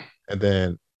 Mm-hmm. And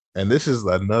then and this is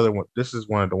another one, this is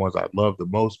one of the ones I love the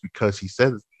most because he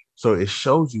says so it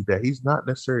shows you that he's not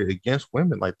necessarily against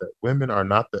women like that. Women are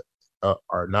not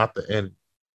the enemy.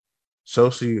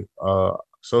 Soci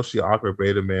Socioawkward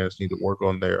beta males need to work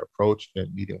on their approach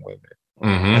in meeting women.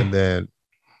 Mm-hmm.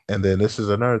 And then this is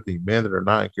another thing. Men that are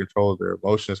not in control of their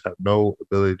emotions have no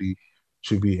ability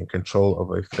to be in control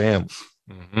of a family.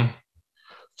 Mm-hmm.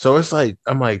 So it's like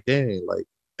I'm like, dang, like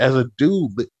as a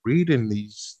dude reading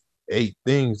these 8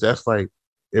 things, that's like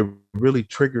it really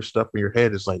triggers stuff in your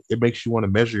head. It's like it makes you want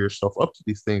to measure yourself up to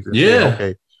these things and say, Yeah.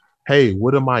 okay, hey,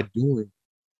 what am I doing?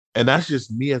 And that's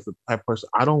just me as a type of person.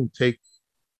 I don't take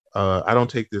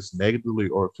this negatively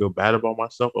or feel bad about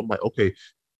myself. I'm like, okay,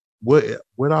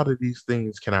 what out of these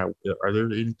things can I are there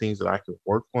any things that I can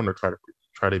work on or try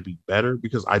to be better?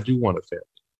 Because I do want a family.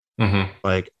 Mm-hmm.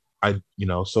 Like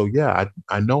so yeah,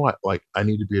 I know I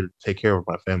need to be able to take care of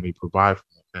my family, provide for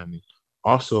my family.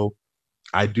 Also,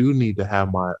 I do need to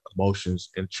have my emotions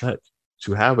in check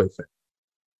to have a family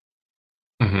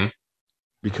Mm-hmm.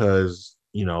 because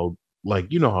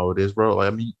like how it is, bro.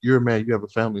 Like, I mean, you're a man, you have a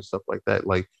family and stuff like that.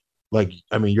 Like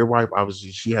I mean, your wife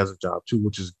obviously she has a job too,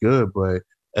 which is good, but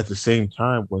at the same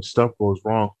time, when stuff goes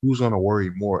wrong, who's gonna worry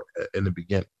more in the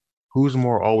beginning? Who's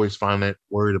more always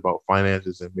worried about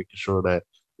finances and making sure that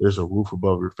there's a roof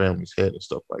above your family's head and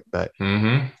stuff like that?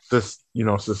 Mm-hmm. Just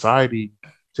society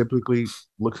typically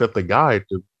looks at the guy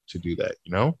to do that,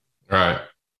 Right.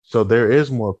 so there is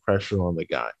more pressure on the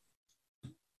guy.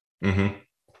 Mm-hmm.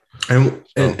 And,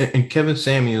 So and Kevin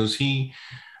Samuels,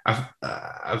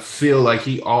 I feel like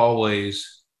he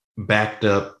always backed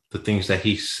up the things that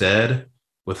he said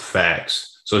with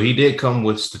facts. So he did come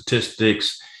with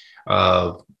statistics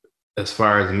as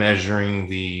far as measuring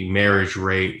the marriage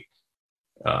rate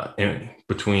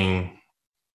between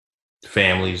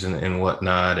families and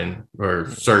whatnot, or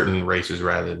certain races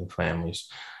rather than families.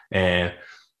 And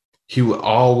he would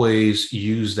always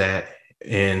use that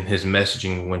in his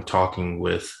messaging when talking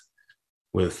with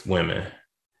women.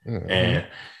 mm-hmm. And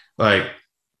like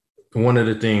one of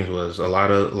the things was a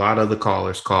lot of the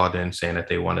callers called in saying that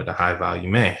they wanted a high value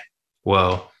man.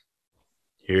 Well,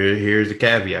 here's the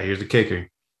caveat, here's the kicker.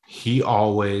 He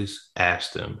always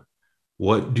asked them,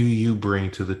 what do you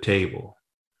bring to the table?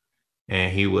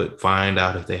 And he would find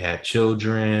out if they had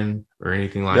children or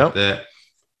anything like that.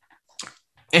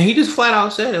 And he just flat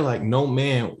out said it, like, no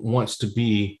man wants to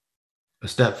be a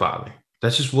stepfather.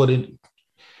 That's just what it.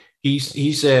 He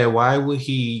said, why would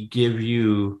he give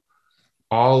you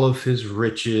all of his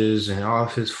riches and all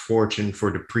of his fortune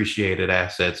for depreciated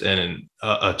assets and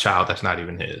a child that's not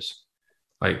even his?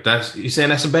 Like he's saying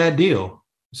that's a bad deal.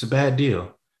 It's a bad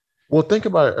deal. Well, think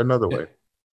about it another way.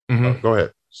 Mm-hmm. Go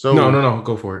ahead. So no,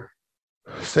 go for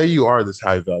it. Say you are this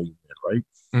high value man, right?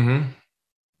 Mm-hmm.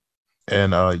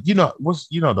 And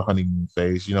the honeymoon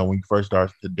phase. When you first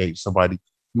start to date somebody,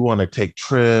 you want to take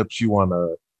trips, you want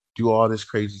to do all this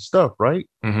crazy stuff, right?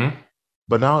 Mm-hmm.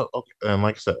 But now, okay, and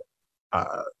like I said,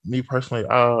 me personally,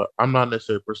 I'm not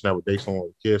necessarily a person that would date someone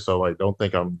with kids, so like, don't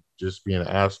think I'm just being an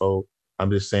asshole.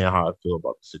 I'm just saying how I feel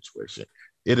about the situation.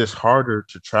 It is harder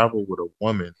to travel with a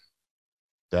woman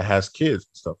that has kids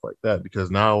and stuff like that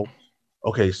because now,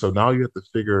 okay, so now you have to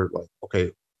figure like,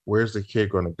 okay, where's the kid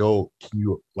going to go? Can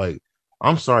you like?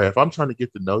 I'm sorry if I'm trying to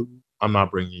get to know you, I'm not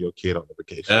bringing your kid on the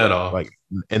vacation at all. Like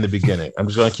in the beginning, I'm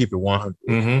just gonna keep it 100.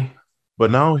 Mm-hmm.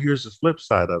 But now here's the flip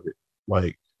side of it.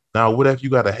 Like now, what if you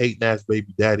got a hating ass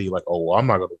baby daddy? Like, oh, well, I'm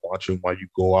not gonna watch him while you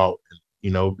go out,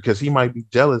 and, because he might be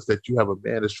jealous that you have a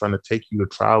man that's trying to take you to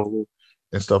travel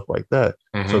and stuff like that.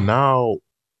 Mm-hmm. So now,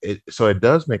 it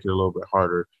does make it a little bit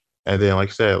harder. And then, like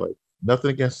I said, like nothing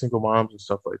against single moms and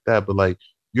stuff like that, but like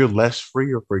you're less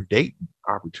freer for dating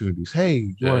opportunities.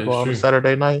 Hey, you want to go out on a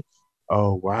Saturday night?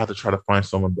 Oh, well, I have to try to find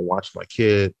someone to watch my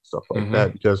kid, stuff like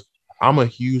that, because I'm a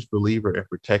huge believer in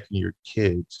protecting your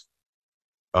kids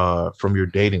from your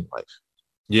dating life.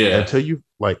 Yeah. Until you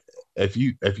like, if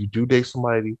you do date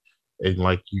somebody and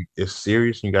like it's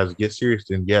serious and you guys get serious,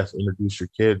 then yes, introduce your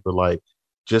kid. But like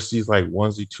just these like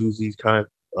onesie twosies kind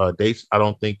of dates, I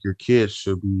don't think your kids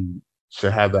should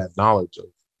have that knowledge of,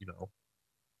 you know,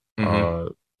 Mm-hmm.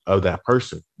 of that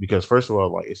person. Because first of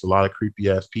all, like it's a lot of creepy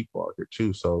ass people out here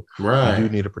too. So you do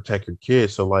Right. need to protect your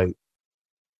kids. So like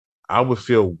I would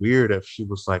feel weird if she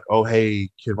was like, "Oh, hey,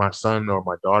 can my son or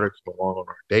my daughter come along on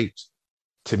our dates?"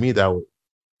 To me,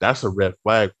 that's a red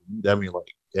flag for me. That means like,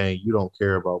 dang, you don't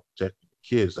care about protecting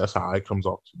the kids. That's how it comes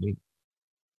off to me.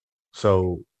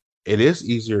 So it is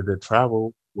easier to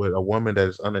travel with a woman that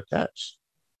is unattached.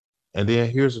 And then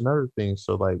here's another thing.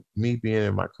 So like me being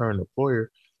in my current employer,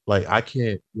 like I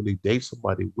can't really date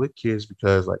somebody with kids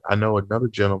because like I know another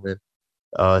gentleman,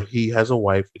 he has a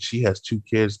wife and she has two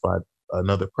kids by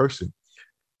another person.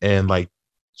 And like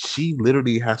she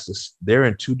literally has to, they're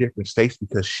in two different states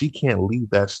because she can't leave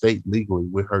that state legally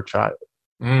with her child.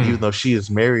 Even Mm. though she's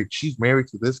married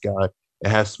to this guy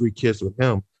and has three kids with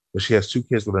him, but she has two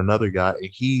kids with another guy, and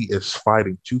he is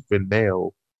fighting tooth and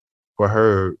nail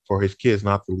for his kids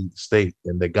not to leave the state.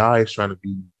 And the guy is trying to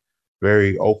be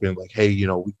very open, like, hey, you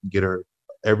know, we can get her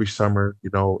every summer, you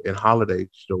know, in holidays,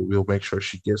 you know, we'll make sure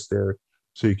she gets there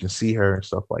so you can see her and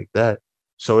stuff like that.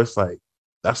 So it's like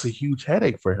that's a huge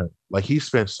headache for him. Like he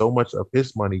spent so much of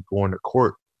his money going to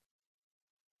court,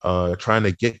 trying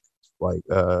to get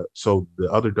so the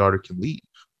other daughter can leave.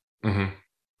 Mm-hmm.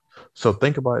 So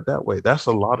think about it that way. That's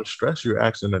a lot of stress you're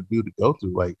asking a dude to go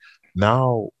through. Like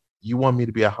now you want me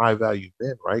to be a high value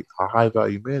man, right? A high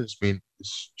value man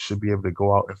should be able to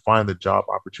go out and find the job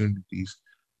opportunities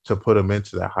to put them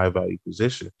into that high value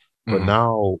position. But Mm-hmm.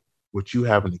 now with you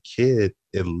having a kid,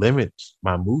 it limits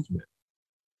my movement.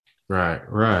 Right.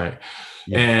 Right.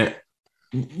 You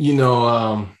know,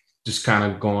 And just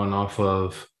kind of going off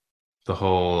of the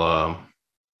whole,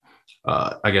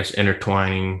 I guess,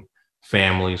 intertwining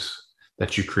families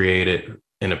that you created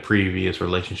in a previous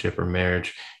relationship or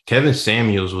marriage. Kevin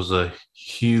Samuels was a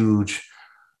huge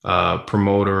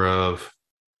promoter of,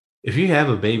 if you have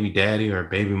a baby daddy or a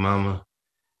baby mama,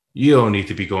 you don't need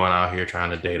to be going out here trying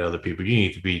to date other people. You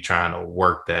need to be trying to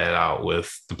work that out with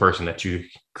the person that you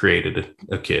created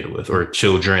a kid with or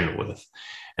children with.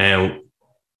 And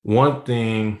one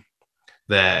thing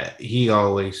that he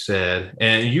always said,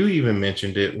 and you even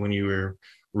mentioned it when you were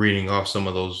reading off some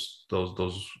of those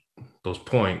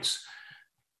points.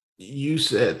 You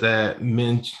said that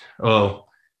men, oh,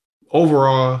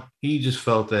 overall, he just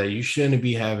felt that you shouldn't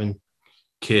be having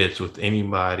kids with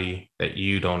anybody that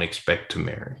you don't expect to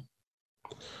marry.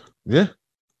 yeah,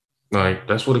 Like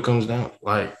that's what it comes down.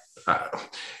 Like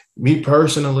me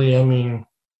personally, I mean,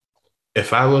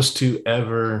 if I was to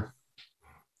ever,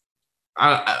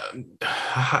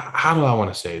 how do I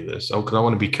want to say this? Oh, because I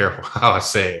want to be careful how I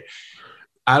say it.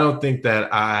 I don't think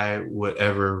that I would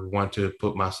ever want to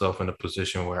put myself in a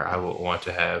position where I would want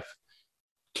to have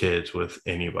kids with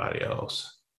anybody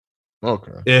else.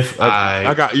 okay. If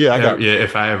I got yeah, I got yeah,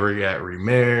 if I ever got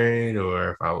remarried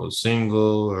or if I was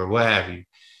single or what have you,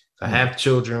 if I have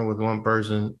children with one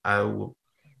person, I would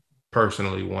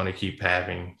personally want to keep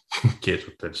having kids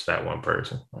with just that one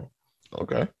person.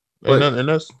 okay. But And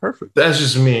that's perfect. that's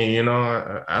just me,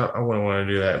 I wouldn't want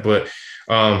to do that. But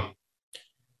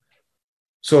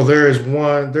so there is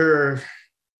one there,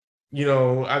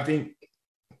 I think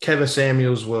Kevin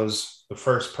Samuels was the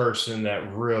first person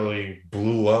that really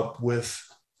blew up with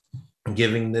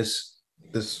giving this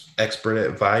expert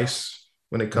advice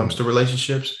when it comes to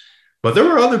relationships. But there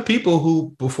were other people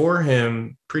who before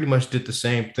him pretty much did the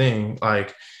same thing,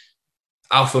 like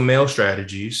alpha male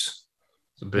strategies.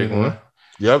 It's a big one.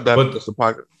 Yep, But that's the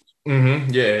pocket.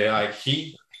 yeah, like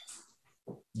he's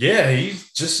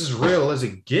just as real as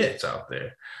it gets out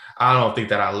there. I don't think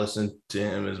that I listened to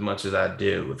him as much as I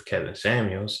did with Kevin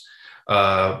Samuels.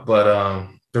 But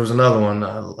there was another one,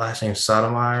 last name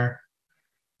Sotomayor.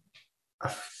 I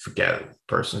forget the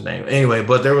person's name. Anyway,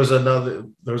 but there was another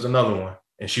one,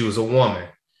 and she was a woman,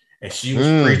 and she was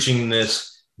preaching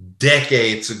this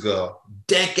decades ago,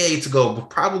 but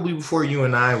probably before you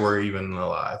and I were even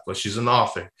alive. But she's an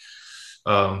author.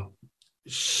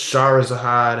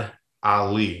 Shahrazad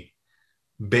Ali,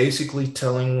 basically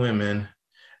telling women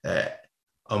that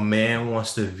a man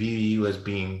wants to view you as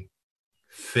being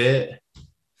fit,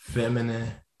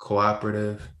 feminine,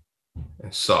 cooperative,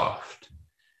 and soft.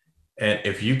 And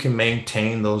if you can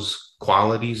maintain those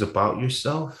qualities about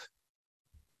yourself,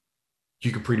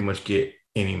 you can pretty much get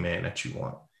any man that you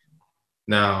want.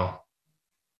 Now,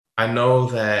 I know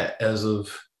that as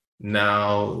of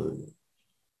now,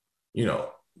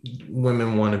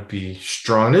 women want to be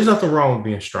strong. There's nothing wrong with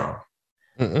being strong.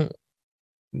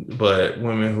 But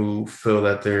women who feel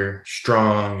that they're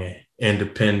strong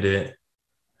independent.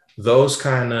 Those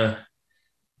kind of,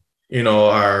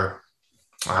 are,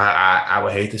 I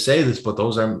would hate to say this, but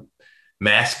those are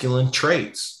masculine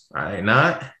traits, right?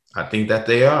 I think that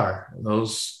they are.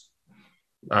 Those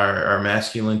are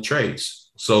masculine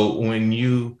traits. So when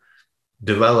you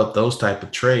develop those type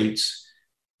of traits,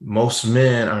 most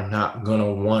men are not going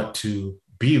to want to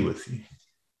be with you,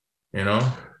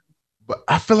 But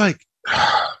I feel like,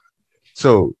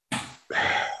 so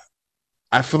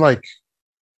I feel like,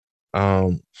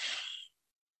 I'm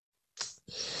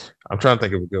trying to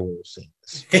think of a good way of saying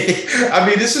this. I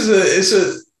mean, this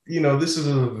is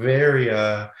a very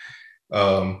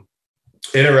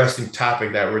interesting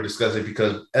topic that we're discussing,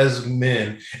 because as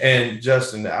men, and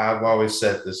Justin, I've always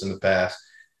said this in the past,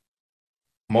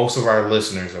 most of our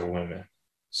listeners are women.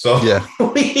 So yeah,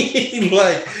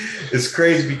 it's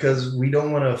crazy because we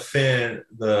don't want to offend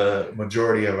the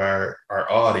majority of our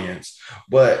audience.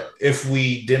 But if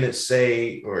we didn't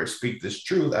say or speak this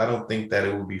truth, I don't think that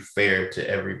it would be fair to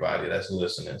everybody that's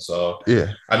listening. So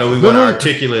yeah, I know we want to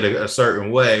articulate a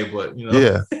certain way, but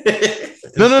yeah.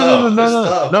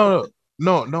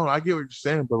 No, I get what you're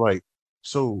saying, but like,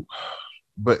 so,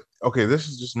 but okay, this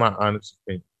is just my honest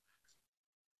opinion.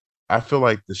 I feel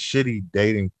like the shitty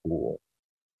dating pool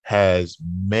has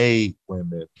made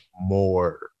women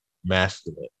more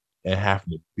masculine and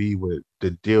having to be with the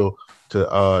deal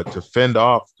to fend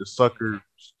off the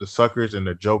suckers and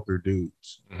the joker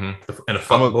dudes, and the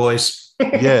fuck boys.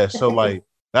 Yeah, so like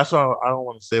that's why I don't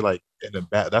want to say like in the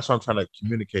back. That's what I'm trying to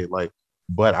communicate. Like,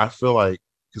 but I feel like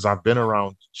because I've been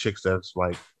around chicks that's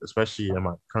like, especially in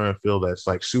my current field, that's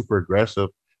like super aggressive,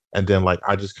 and then like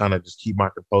I just kind of just keep my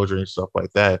composure and stuff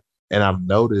like that. And I've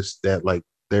noticed that like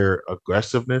their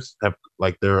aggressiveness have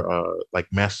like their like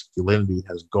masculinity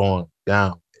has gone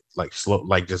down like slow,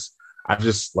 like just I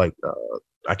just like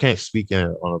I can't speak in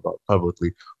it on about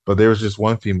publicly, but there was just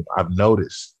one female I've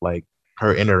noticed like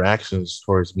her interactions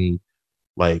towards me,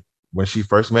 like when she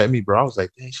first met me, bro, I was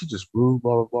like, dang, she just rude,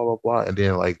 blah blah blah blah blah. And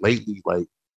then like lately, like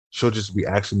she'll just be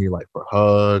asking me like for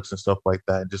hugs and stuff like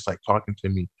that, and just like talking to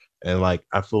me. And like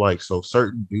I feel like so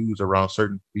certain dudes around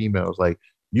certain females, like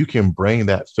you can bring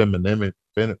that femininity,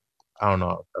 I don't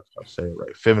know if I say it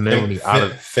right, femininity out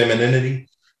of femininity.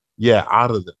 Yeah,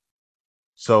 out of them.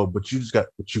 So, but you got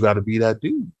to be that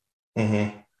dude.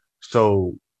 Mm-hmm.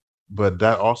 So, but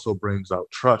that also brings out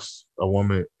trust. A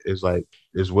woman is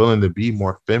willing to be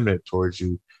more feminine towards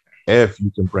you if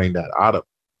you can bring that out of them.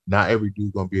 Not every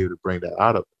dude gonna be able to bring that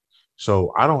out of them.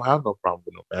 So I don't have no problem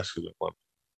with no masculine woman,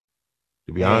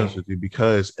 to be honest with you,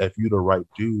 because if you're the right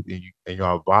dude and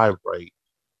y'all vibe right,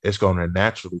 it's gonna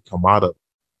naturally come out of it,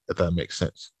 if that makes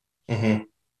sense. Mm-hmm.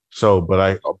 So, but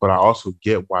I also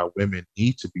get why women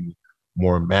need to be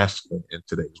more masculine in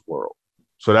today's world.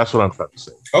 So that's what I'm trying to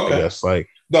say. Okay. I guess like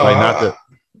no, like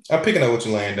I'm picking up what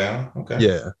you're laying down. Okay.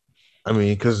 Yeah. I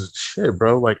mean, because shit,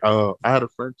 bro. Like, I had a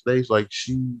friend today. Like,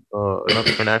 she,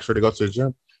 another friend asked her to go to the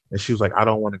gym, and she was like, "I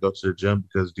don't want to go to the gym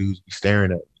because dudes be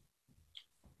staring at me."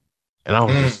 And I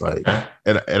was just like,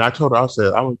 and I told her, I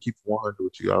said, "I'm gonna keep 100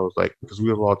 with you." I was like, because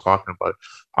we were all talking about it.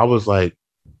 I was like,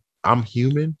 I'm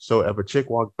human, so if a chick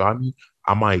walked by me,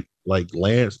 I might like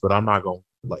glance, but I'm not gonna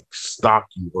like stalk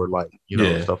you or like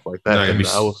stuff like that. And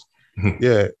I was.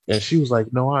 Yeah, and she was like,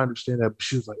 "No, I understand that." But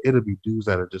she was like, "It'll be dudes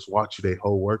that'll just watch you their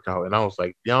whole workout." And I was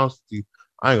like, "To be honest with you,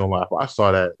 I ain't gonna lie. If I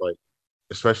saw that, like,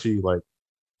 especially like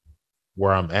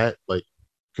where I'm at, like,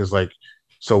 because like,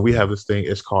 so we have this thing.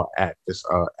 It's called ACT. It's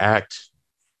act,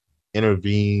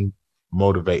 intervene,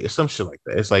 motivate. It's some shit like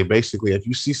that. It's like basically if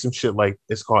you see some shit like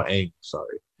it's called AIM.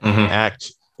 Sorry,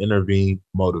 act, intervene,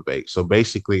 motivate. So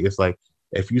basically, it's like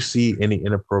if you see any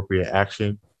inappropriate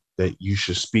action, that you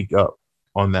should speak up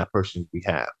on that person's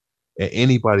behalf, and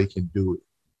anybody can do it.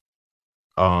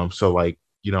 So like,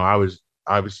 I was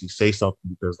obviously say something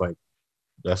because like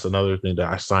that's another thing that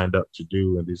I signed up to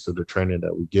do, and these are the training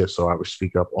that we get. So I would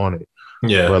speak up on it.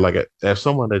 Yeah. But like if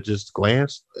someone that just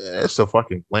glanced, it's a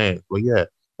fucking glance. But yeah,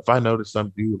 if I notice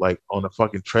some dude like on a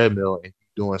fucking treadmill and he's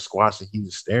doing squats and he's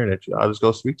just staring at you, I'll just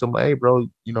go speak to him like, "Hey, bro,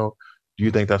 do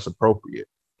you think that's appropriate?"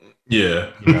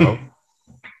 Yeah.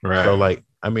 Right. So like,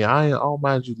 I mean, I don't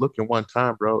mind you looking one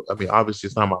time, bro. I mean, obviously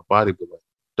it's not my body, but like,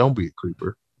 don't be a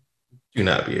creeper. Do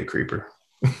not be a creeper.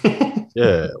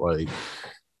 Yeah, like.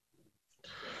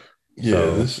 Yeah,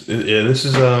 this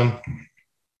is I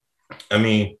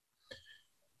mean,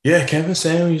 yeah, Kevin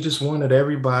Samuels just wanted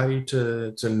everybody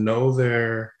to know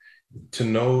their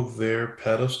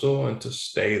pedestal and to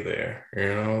stay there.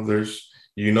 There's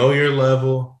your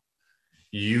level,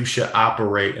 you should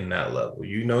operate in that level.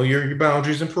 You know your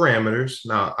boundaries and parameters.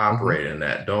 Now operate in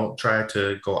that. Don't try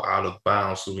to go out of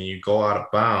bounds. So when you go out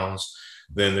of bounds,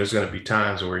 then there's going to be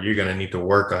times where you're going to need to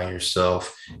work on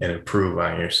yourself and improve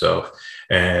on yourself.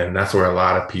 And that's where a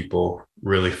lot of people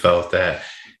really felt that,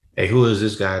 hey, who is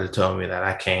this guy to tell me that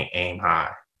I can't aim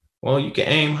high? Well, you can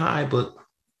aim high, but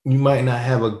you might not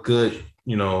have a good,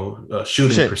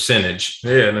 shooting percentage.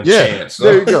 Yeah, chance. So,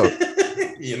 there you go.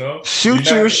 Shoot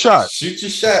your shot. Shoot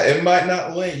your shot. It might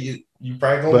not land. You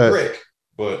probably gonna brick,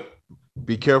 but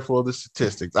be careful of the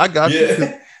statistics. I got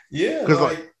you. Yeah.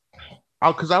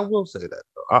 Because I will say that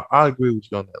though. I agree with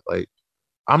you on that. Like,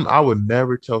 I would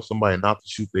never tell somebody not to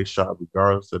shoot their shot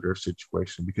regardless of their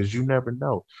situation, because you never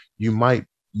know. You might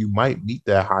meet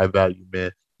that high value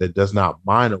man that does not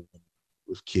mind a woman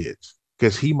with kids,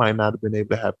 because he might not have been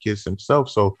able to have kids himself.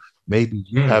 So maybe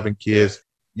you having kids.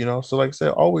 So like I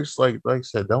said, always like I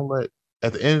said, don't let,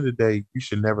 at the end of the day, you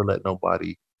should never let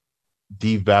nobody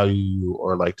devalue you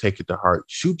or like take it to heart.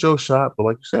 Shoot your shot, but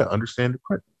like you said, understand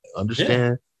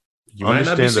you might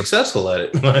not be successful at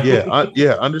it.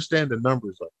 Understand the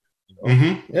numbers of it.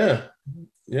 Can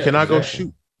exactly. I go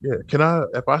shoot? Yeah. Can I,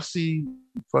 if I see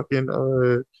fucking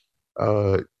the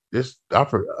girl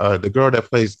that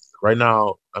plays right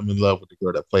now, I'm in love with the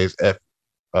girl that plays F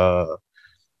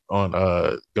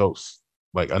on Ghost.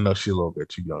 Like, I know she's a little bit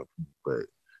too young for me, but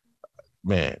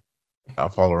man, I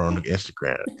follow her on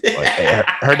Instagram. Like,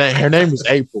 her name is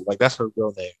April. Like, that's her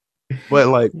real name. But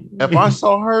like, if I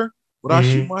saw her, would I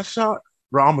shoot my shot?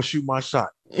 Bro, I'm gonna shoot my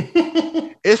shot.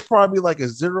 It's probably like a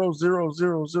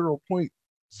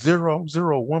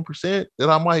 0.001%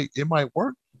 that it might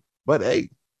work. But hey,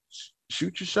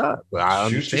 shoot your shot. But I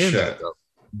understand that though.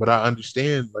 But I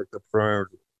understand like the firm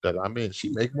that I'm in.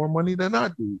 She make more money than I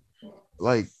do.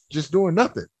 Like, just doing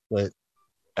nothing. But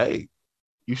hey,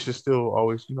 you should still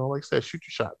always, like I said, shoot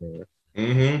your shot, man.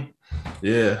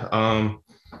 Yeah.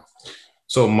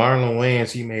 So Marlon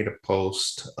Wayans, he made a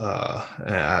post. And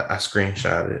I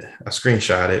screenshot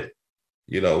it.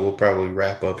 We'll probably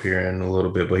wrap up here in a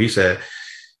little bit. But he said,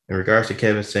 in regards to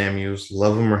Kevin Samuels,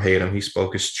 love him or hate him, he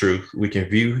spoke his truth. We can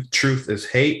view truth as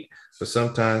hate, but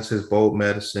sometimes his bold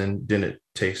medicine didn't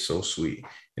taste so sweet.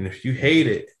 And if you hate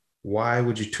it, why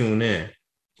would you tune in?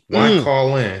 Why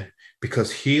call in?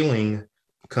 Because healing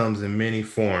comes in many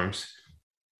forms.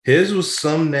 His was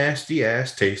some nasty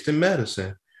ass taste in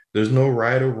medicine. There's no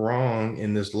right or wrong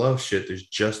in this love shit. There's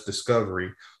just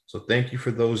discovery. So thank you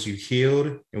for those you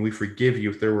healed, and we forgive you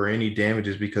if there were any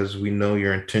damages, because we know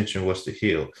your intention was to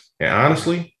heal. And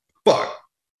honestly, fuck,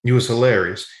 you was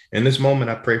hilarious. In this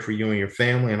moment, I pray for you and your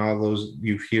family and all those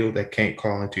you've healed that can't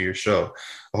call into your show.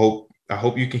 I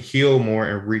hope you can heal more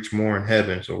and reach more in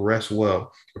heaven. So rest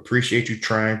well. Appreciate you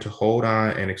trying to hold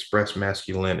on and express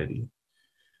masculinity.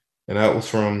 And that was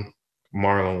from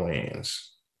Marlon Wayans.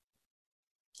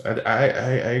 I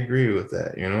agree with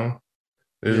that.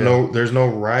 There's no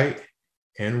right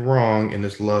and wrong in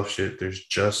this love shit. There's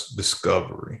just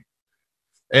discovery.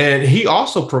 And he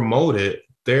also promoted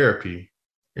therapy.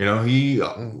 He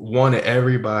wanted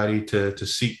everybody to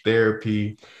seek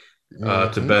therapy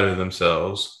to better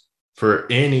themselves for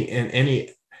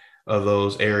any of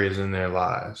those areas in their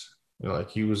lives.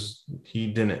 He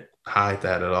didn't hide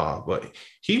that at all, but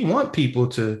he want people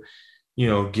to,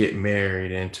 get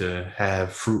married and to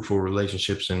have fruitful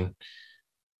relationships and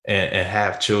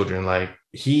have children. Like,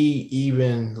 he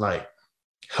even like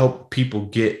helped people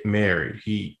get married.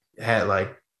 He had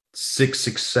like 6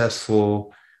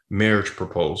 successful marriage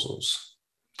proposals.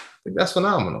 I think that's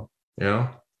phenomenal,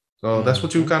 So that's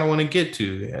what you kind of want to get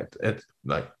to.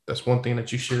 Like, that's one thing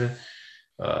that you should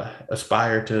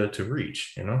aspire to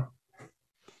reach,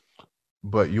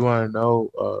 But you want to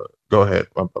know? Go ahead.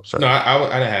 I'm sorry. No,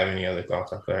 I didn't have any other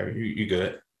thoughts after that. You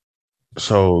good?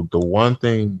 So the one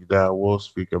thing that I will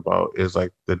speak about is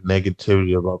like the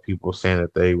negativity about people saying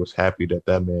that they was happy that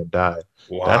man died.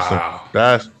 Wow,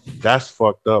 that's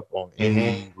fucked up on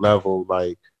any level.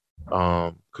 Like,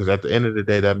 because at the end of the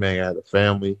day, that man had a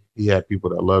family. He had people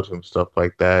that loved him, stuff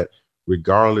like that.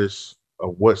 Regardless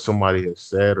of what somebody has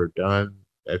said or done,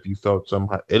 if you felt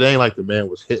somehow, it ain't like the man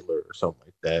was Hitler or something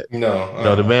like that.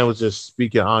 No, the man was just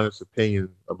speaking honest opinion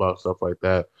about stuff like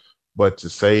that. But to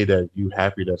say that you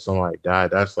happy that somebody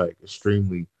died, that's like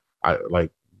extremely,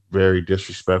 very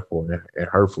disrespectful and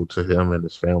hurtful to him and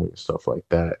his family and stuff like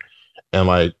that. And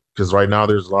like, because right now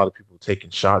there's a lot of people taking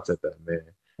shots at that man,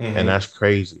 and that's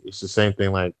crazy. It's the same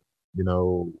thing like,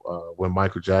 when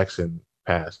Michael Jackson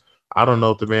passed. I don't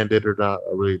know if the man did or not.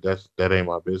 Really, that ain't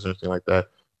my business, thing like that.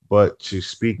 But to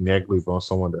speak negatively on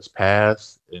someone that's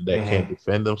passed and that can't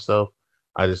defend themselves,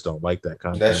 I just don't like that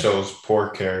kind of thing. That shows poor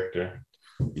character.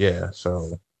 Yeah,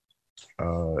 so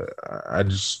I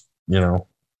just,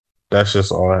 that's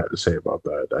just all I had to say about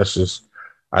that. That's just,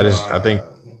 No, I think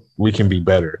we can be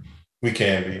better. we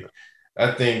can be.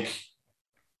 I think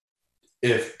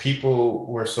if people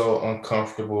were so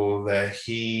uncomfortable that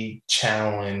he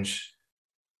challenged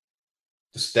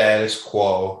the status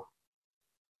quo,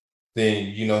 then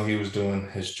he was doing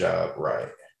his job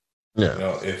right.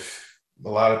 Yeah. If a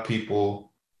lot of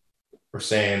people were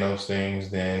saying those things,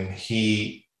 then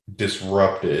he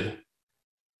disrupted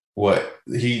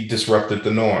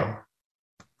the norm.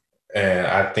 And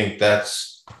I think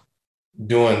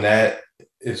doing that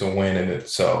is a win in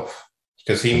itself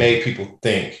because he made people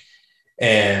think.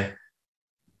 And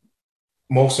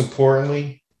most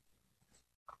importantly,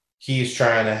 he's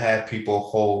trying to have people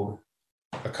hold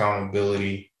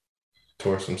accountability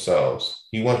towards themselves.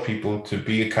 He wants people to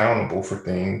be accountable for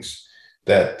things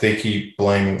that they keep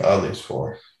blaming others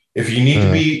for. If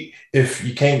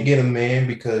you can't get a man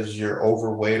because you're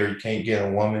overweight, or you can't get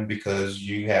a woman because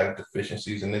you have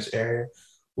deficiencies in this area,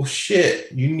 well,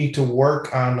 shit, you need to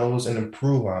work on those and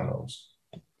improve on those.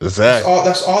 Exactly.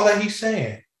 That's all that he's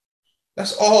saying.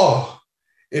 That's all.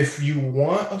 If you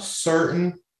have a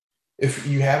certain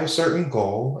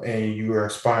goal and you are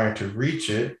aspiring to reach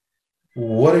it,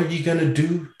 what are you gonna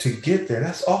do to get there?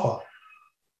 That's all.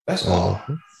 That's all.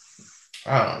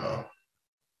 I don't know,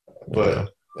 but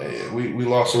we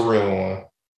lost a real one.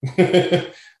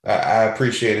 I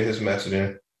appreciated his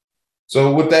messaging.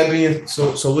 So with that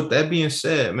being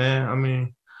said, man, I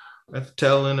mean, at the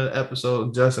tail end of the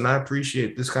episode, Justin, I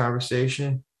appreciate this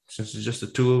conversation since it's just the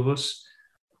two of us.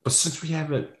 But since we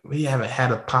haven't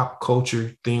had a pop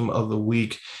culture theme of the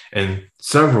week in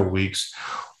several weeks,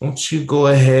 won't you go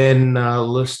ahead and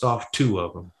list off two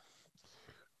of them?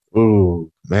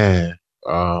 Ooh, man.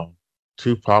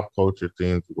 Two pop culture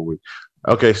themes of the week.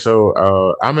 Okay,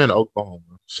 so I'm in Oklahoma,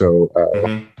 so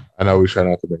I know we try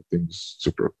not to make things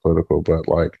super political, but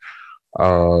like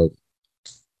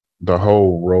the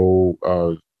whole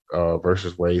Roe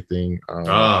versus Wade thing.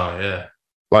 Oh yeah.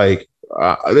 Like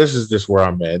this is just where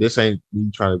I'm at. This ain't me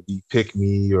trying to be pick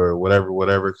me or whatever,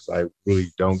 because I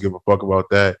really don't give a fuck about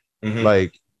that.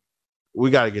 Like, we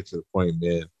got to get to the point,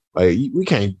 man. Like, we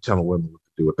can't tell women what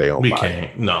to do with their own body. We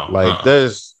can't. No. Like,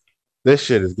 this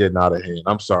shit is getting out of hand.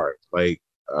 I'm sorry. Like,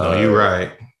 no, you're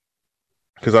right.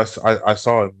 Because I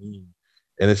saw a meme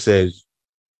and it says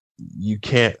you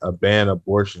can't ban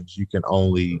abortions. You can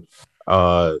only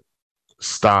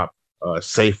stop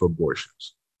safe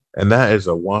abortions. And that is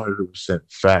a 100%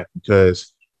 fact,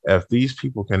 because if these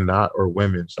people cannot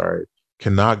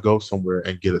go somewhere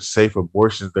and get a safe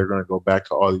abortion, they're going to go back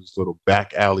to all these little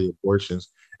back alley abortions.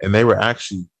 And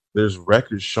there's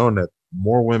records showing that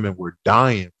more women were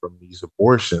dying from these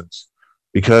abortions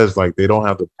because like they don't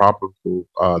have the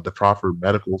proper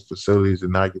medical facilities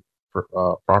and not get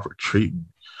proper treatment.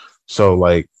 So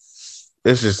like,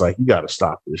 it's just like, you got to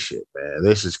stop this shit, man.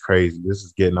 This is crazy. This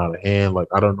is getting out of hand. Like,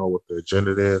 I don't know what the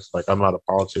agenda is. Like, I'm not a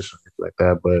politician or anything like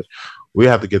that, but we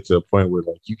have to get to a point where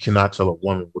like you cannot tell a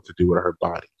woman what to do with her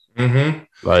body.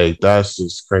 Like, that's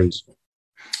just crazy.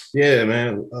 Yeah,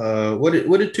 man. What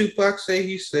did Tupac say?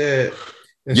 He said,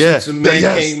 since a man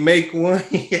can't make one,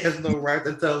 he has no right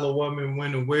to tell a woman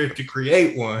when and where to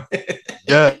create one.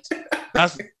 Yeah,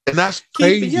 that's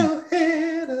crazy. Keep your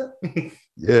head up.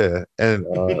 Yeah, and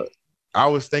I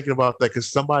was thinking about that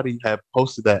because somebody had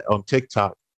posted that on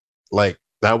TikTok. Like,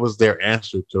 that was their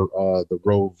answer to the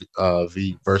Roe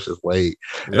v. versus Wade.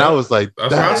 And I was like,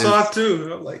 I saw it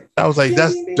too. I was like,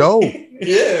 that's dope.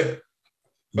 Yeah.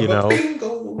 You know?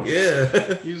 Bingo.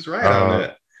 Yeah. He was right on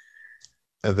that.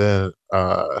 And then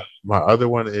my other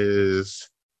one is,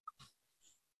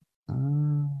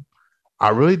 I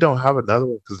really don't have another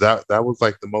one because that was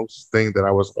like the most thing that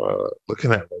I was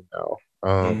looking at right now.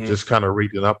 Just kind of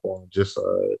reading up on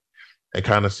and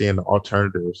kind of seeing the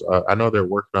alternatives. I know they're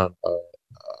working on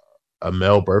a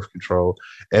male birth control,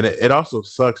 and it also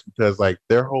sucks because like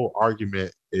their whole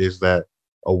argument is that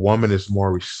a woman is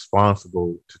more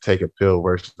responsible to take a pill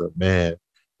versus a man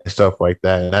and stuff like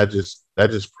that. And that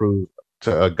just proves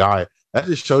to a guy, that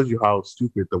just shows you how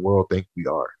stupid the world thinks we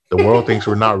are. The world thinks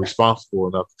we're not responsible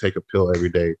enough to take a pill every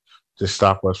day to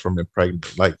stop us from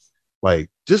impregnating. Like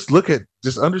just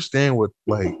understand what,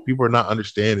 like, people are not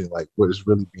understanding like what is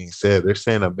really being said. They're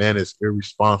saying a man is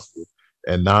irresponsible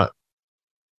and not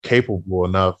capable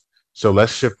enough. So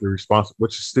let's shift the responsibility,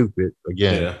 which is stupid.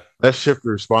 Again, let's shift the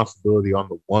responsibility on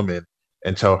the woman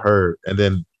and tell her. And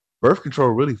then birth control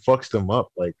really fucks them up.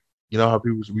 Like, you know how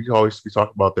we always be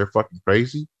talking about they're fucking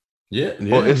crazy. Yeah.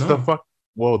 Well, it's the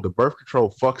birth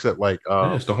control fucks it. Like,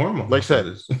 it's the hormone. Like I said,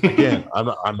 again,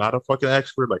 I'm not a fucking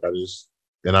expert. Like, I just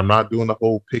and I'm not doing the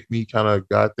whole pick me kind of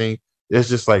guy thing. It's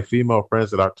just like female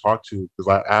friends that I talk to because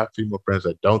I have female friends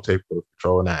that don't take birth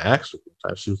control, and I asked her one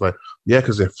time. She was like, "Yeah,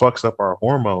 because it fucks up our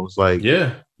hormones. Like,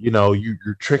 Yeah.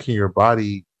 You're tricking your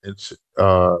body into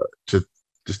to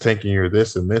just taking your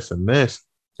this and this and this."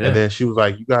 Yeah. And then she was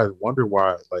like, "You guys wonder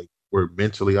why like we're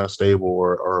mentally unstable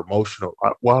or emotional?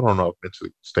 Well, I don't know if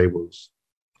mentally stable is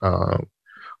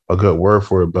a good word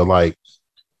for it, but like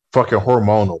fucking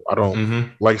hormonal. I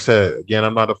don't like I said again.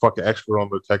 I'm not a fucking expert on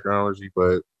the technology,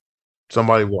 but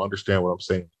somebody will understand what I'm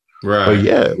saying. Right. But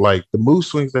yeah, like the mood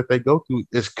swings that they go through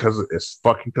is because of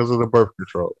the birth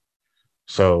control.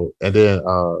 So, and then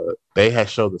they had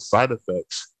showed the side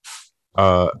effects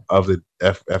of the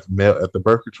the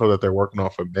birth control that they're working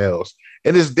on for males,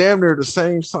 and it's damn near the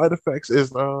same side effects as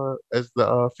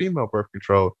the female birth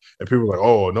control. And people are like,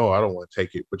 "Oh no, I don't want to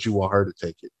take it," but you want her to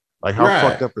take it. Like, how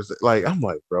fucked up is it? Like, I'm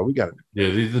like, bro, we got to. Yeah,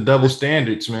 these are double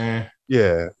standards, man.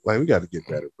 Yeah, like we got to get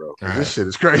better, bro. Right. This shit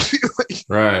is crazy.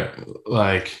 Right.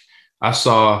 Like I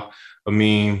saw a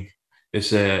meme. It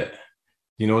said,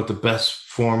 "You know what the best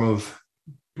form of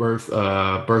birth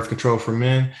control for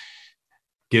men?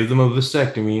 Give them a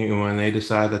vasectomy, and when they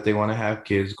decide that they want to have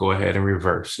kids, go ahead and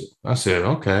reverse it." I said,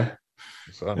 "Okay,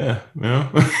 yeah,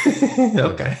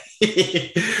 okay,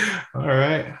 all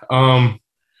right."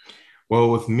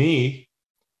 Well, with me,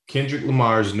 Kendrick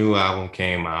Lamar's new album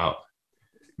came out.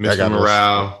 Mr.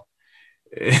 Morale.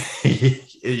 Yeah,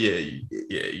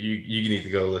 you need to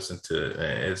go listen to it,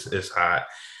 man. It's hot.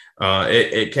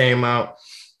 It came out,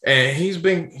 and he's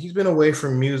been away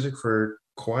from music for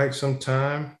quite some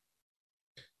time.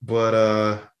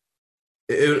 But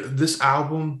this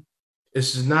album,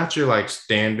 this is not your like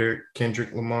standard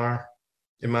Kendrick Lamar,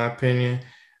 in my opinion.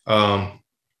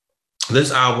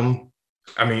 This album,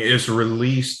 I mean, it's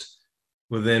released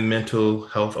within Mental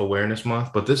Health Awareness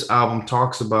Month, but this album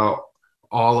talks about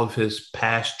all of his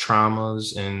past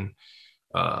traumas, and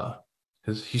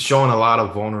he's showing a lot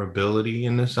of vulnerability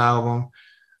in this album.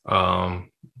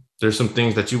 There's some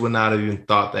things that you would not have even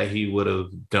thought that he would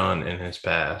have done in his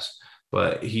past,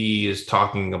 but he is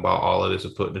talking about all of this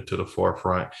and putting it to the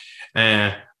forefront.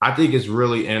 And I think it's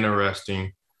really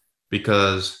interesting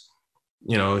because,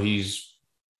 he's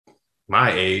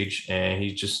my age and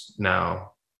he's just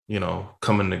now,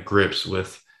 coming to grips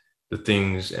with the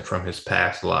things from his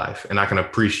past life. And I can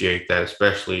appreciate that,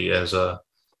 especially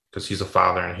because he's a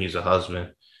father and he's a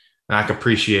husband. And I can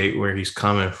appreciate where he's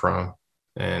coming from.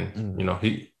 And,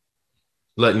 he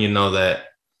letting you know that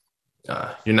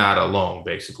you're not alone,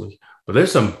 basically. But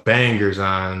there's some bangers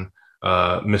on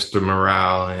Mr.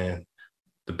 Morale and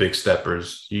the Big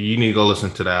Steppers. You need to go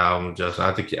listen to that album, Justin.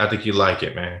 I think you like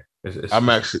it, man. I'm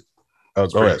actually. Oh,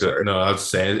 go ahead. Sorry. No, I was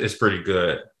saying it's pretty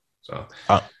good. So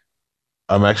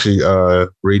I'm actually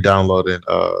re-downloading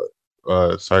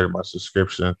starting my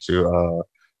subscription to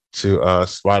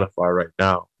Spotify right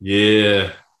now.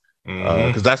 Yeah,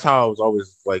 because that's how I was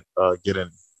always like getting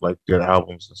like good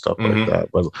albums and stuff like that.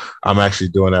 But I'm actually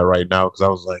doing that right now because I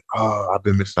was like, oh, I've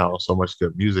been missing out on so much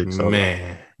good music. So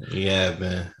man, yeah,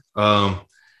 man.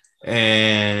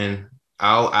 And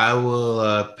I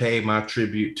will pay my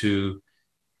tribute to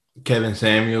Kevin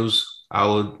Samuels.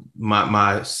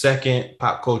 My second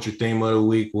pop culture theme of the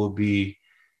week will be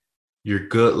Your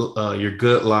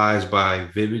Good Lies by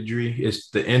Vividry. It's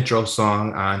the intro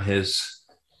song on his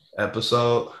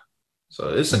episode. So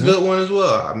it's a good one as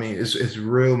well. I mean, it's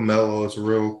real mellow, it's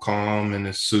real calm, and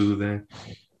it's soothing.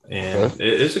 And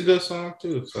it's a good song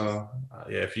too. So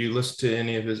yeah, if you listen to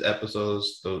any of his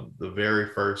episodes, the very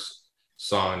first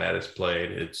song that is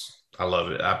played, I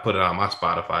love it. I put it on my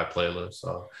Spotify playlist.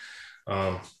 So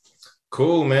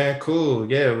cool, man.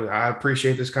 Cool. Yeah, I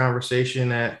appreciate this conversation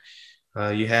that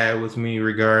you had with me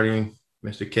regarding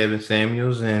Mr. Kevin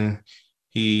Samuels, and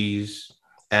he's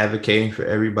advocating for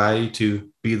everybody to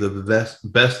be the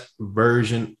best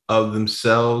version of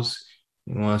themselves.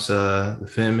 He wants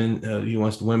he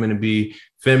wants the women to be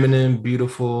feminine,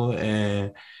 beautiful,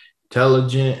 and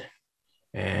intelligent,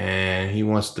 and he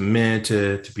wants the men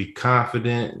to be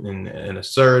confident and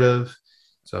assertive.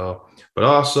 So, but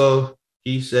also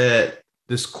he said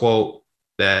this quote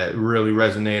that really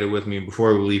resonated with me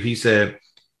before we leave. He said,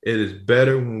 "It is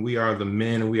better when we are the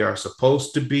men we are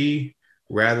supposed to be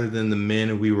rather than the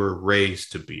men we were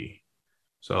raised to be."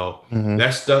 So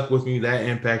that stuck with me. That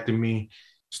impacted me.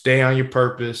 Stay on your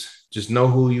purpose. Just know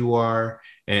who you are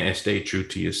and stay true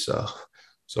to yourself.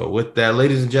 So with that,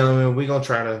 ladies and gentlemen, we're gonna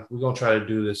try to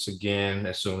do this again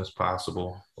as soon as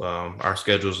possible. Our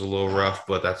schedule's a little rough,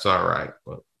 but that's all right.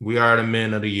 But we are the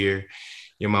men of the year,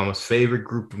 your mama's favorite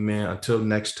group of men. Until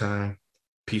next time,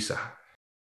 peace out.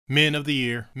 Men of the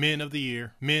year, men of the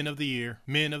year, men of the year,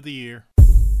 men of the year.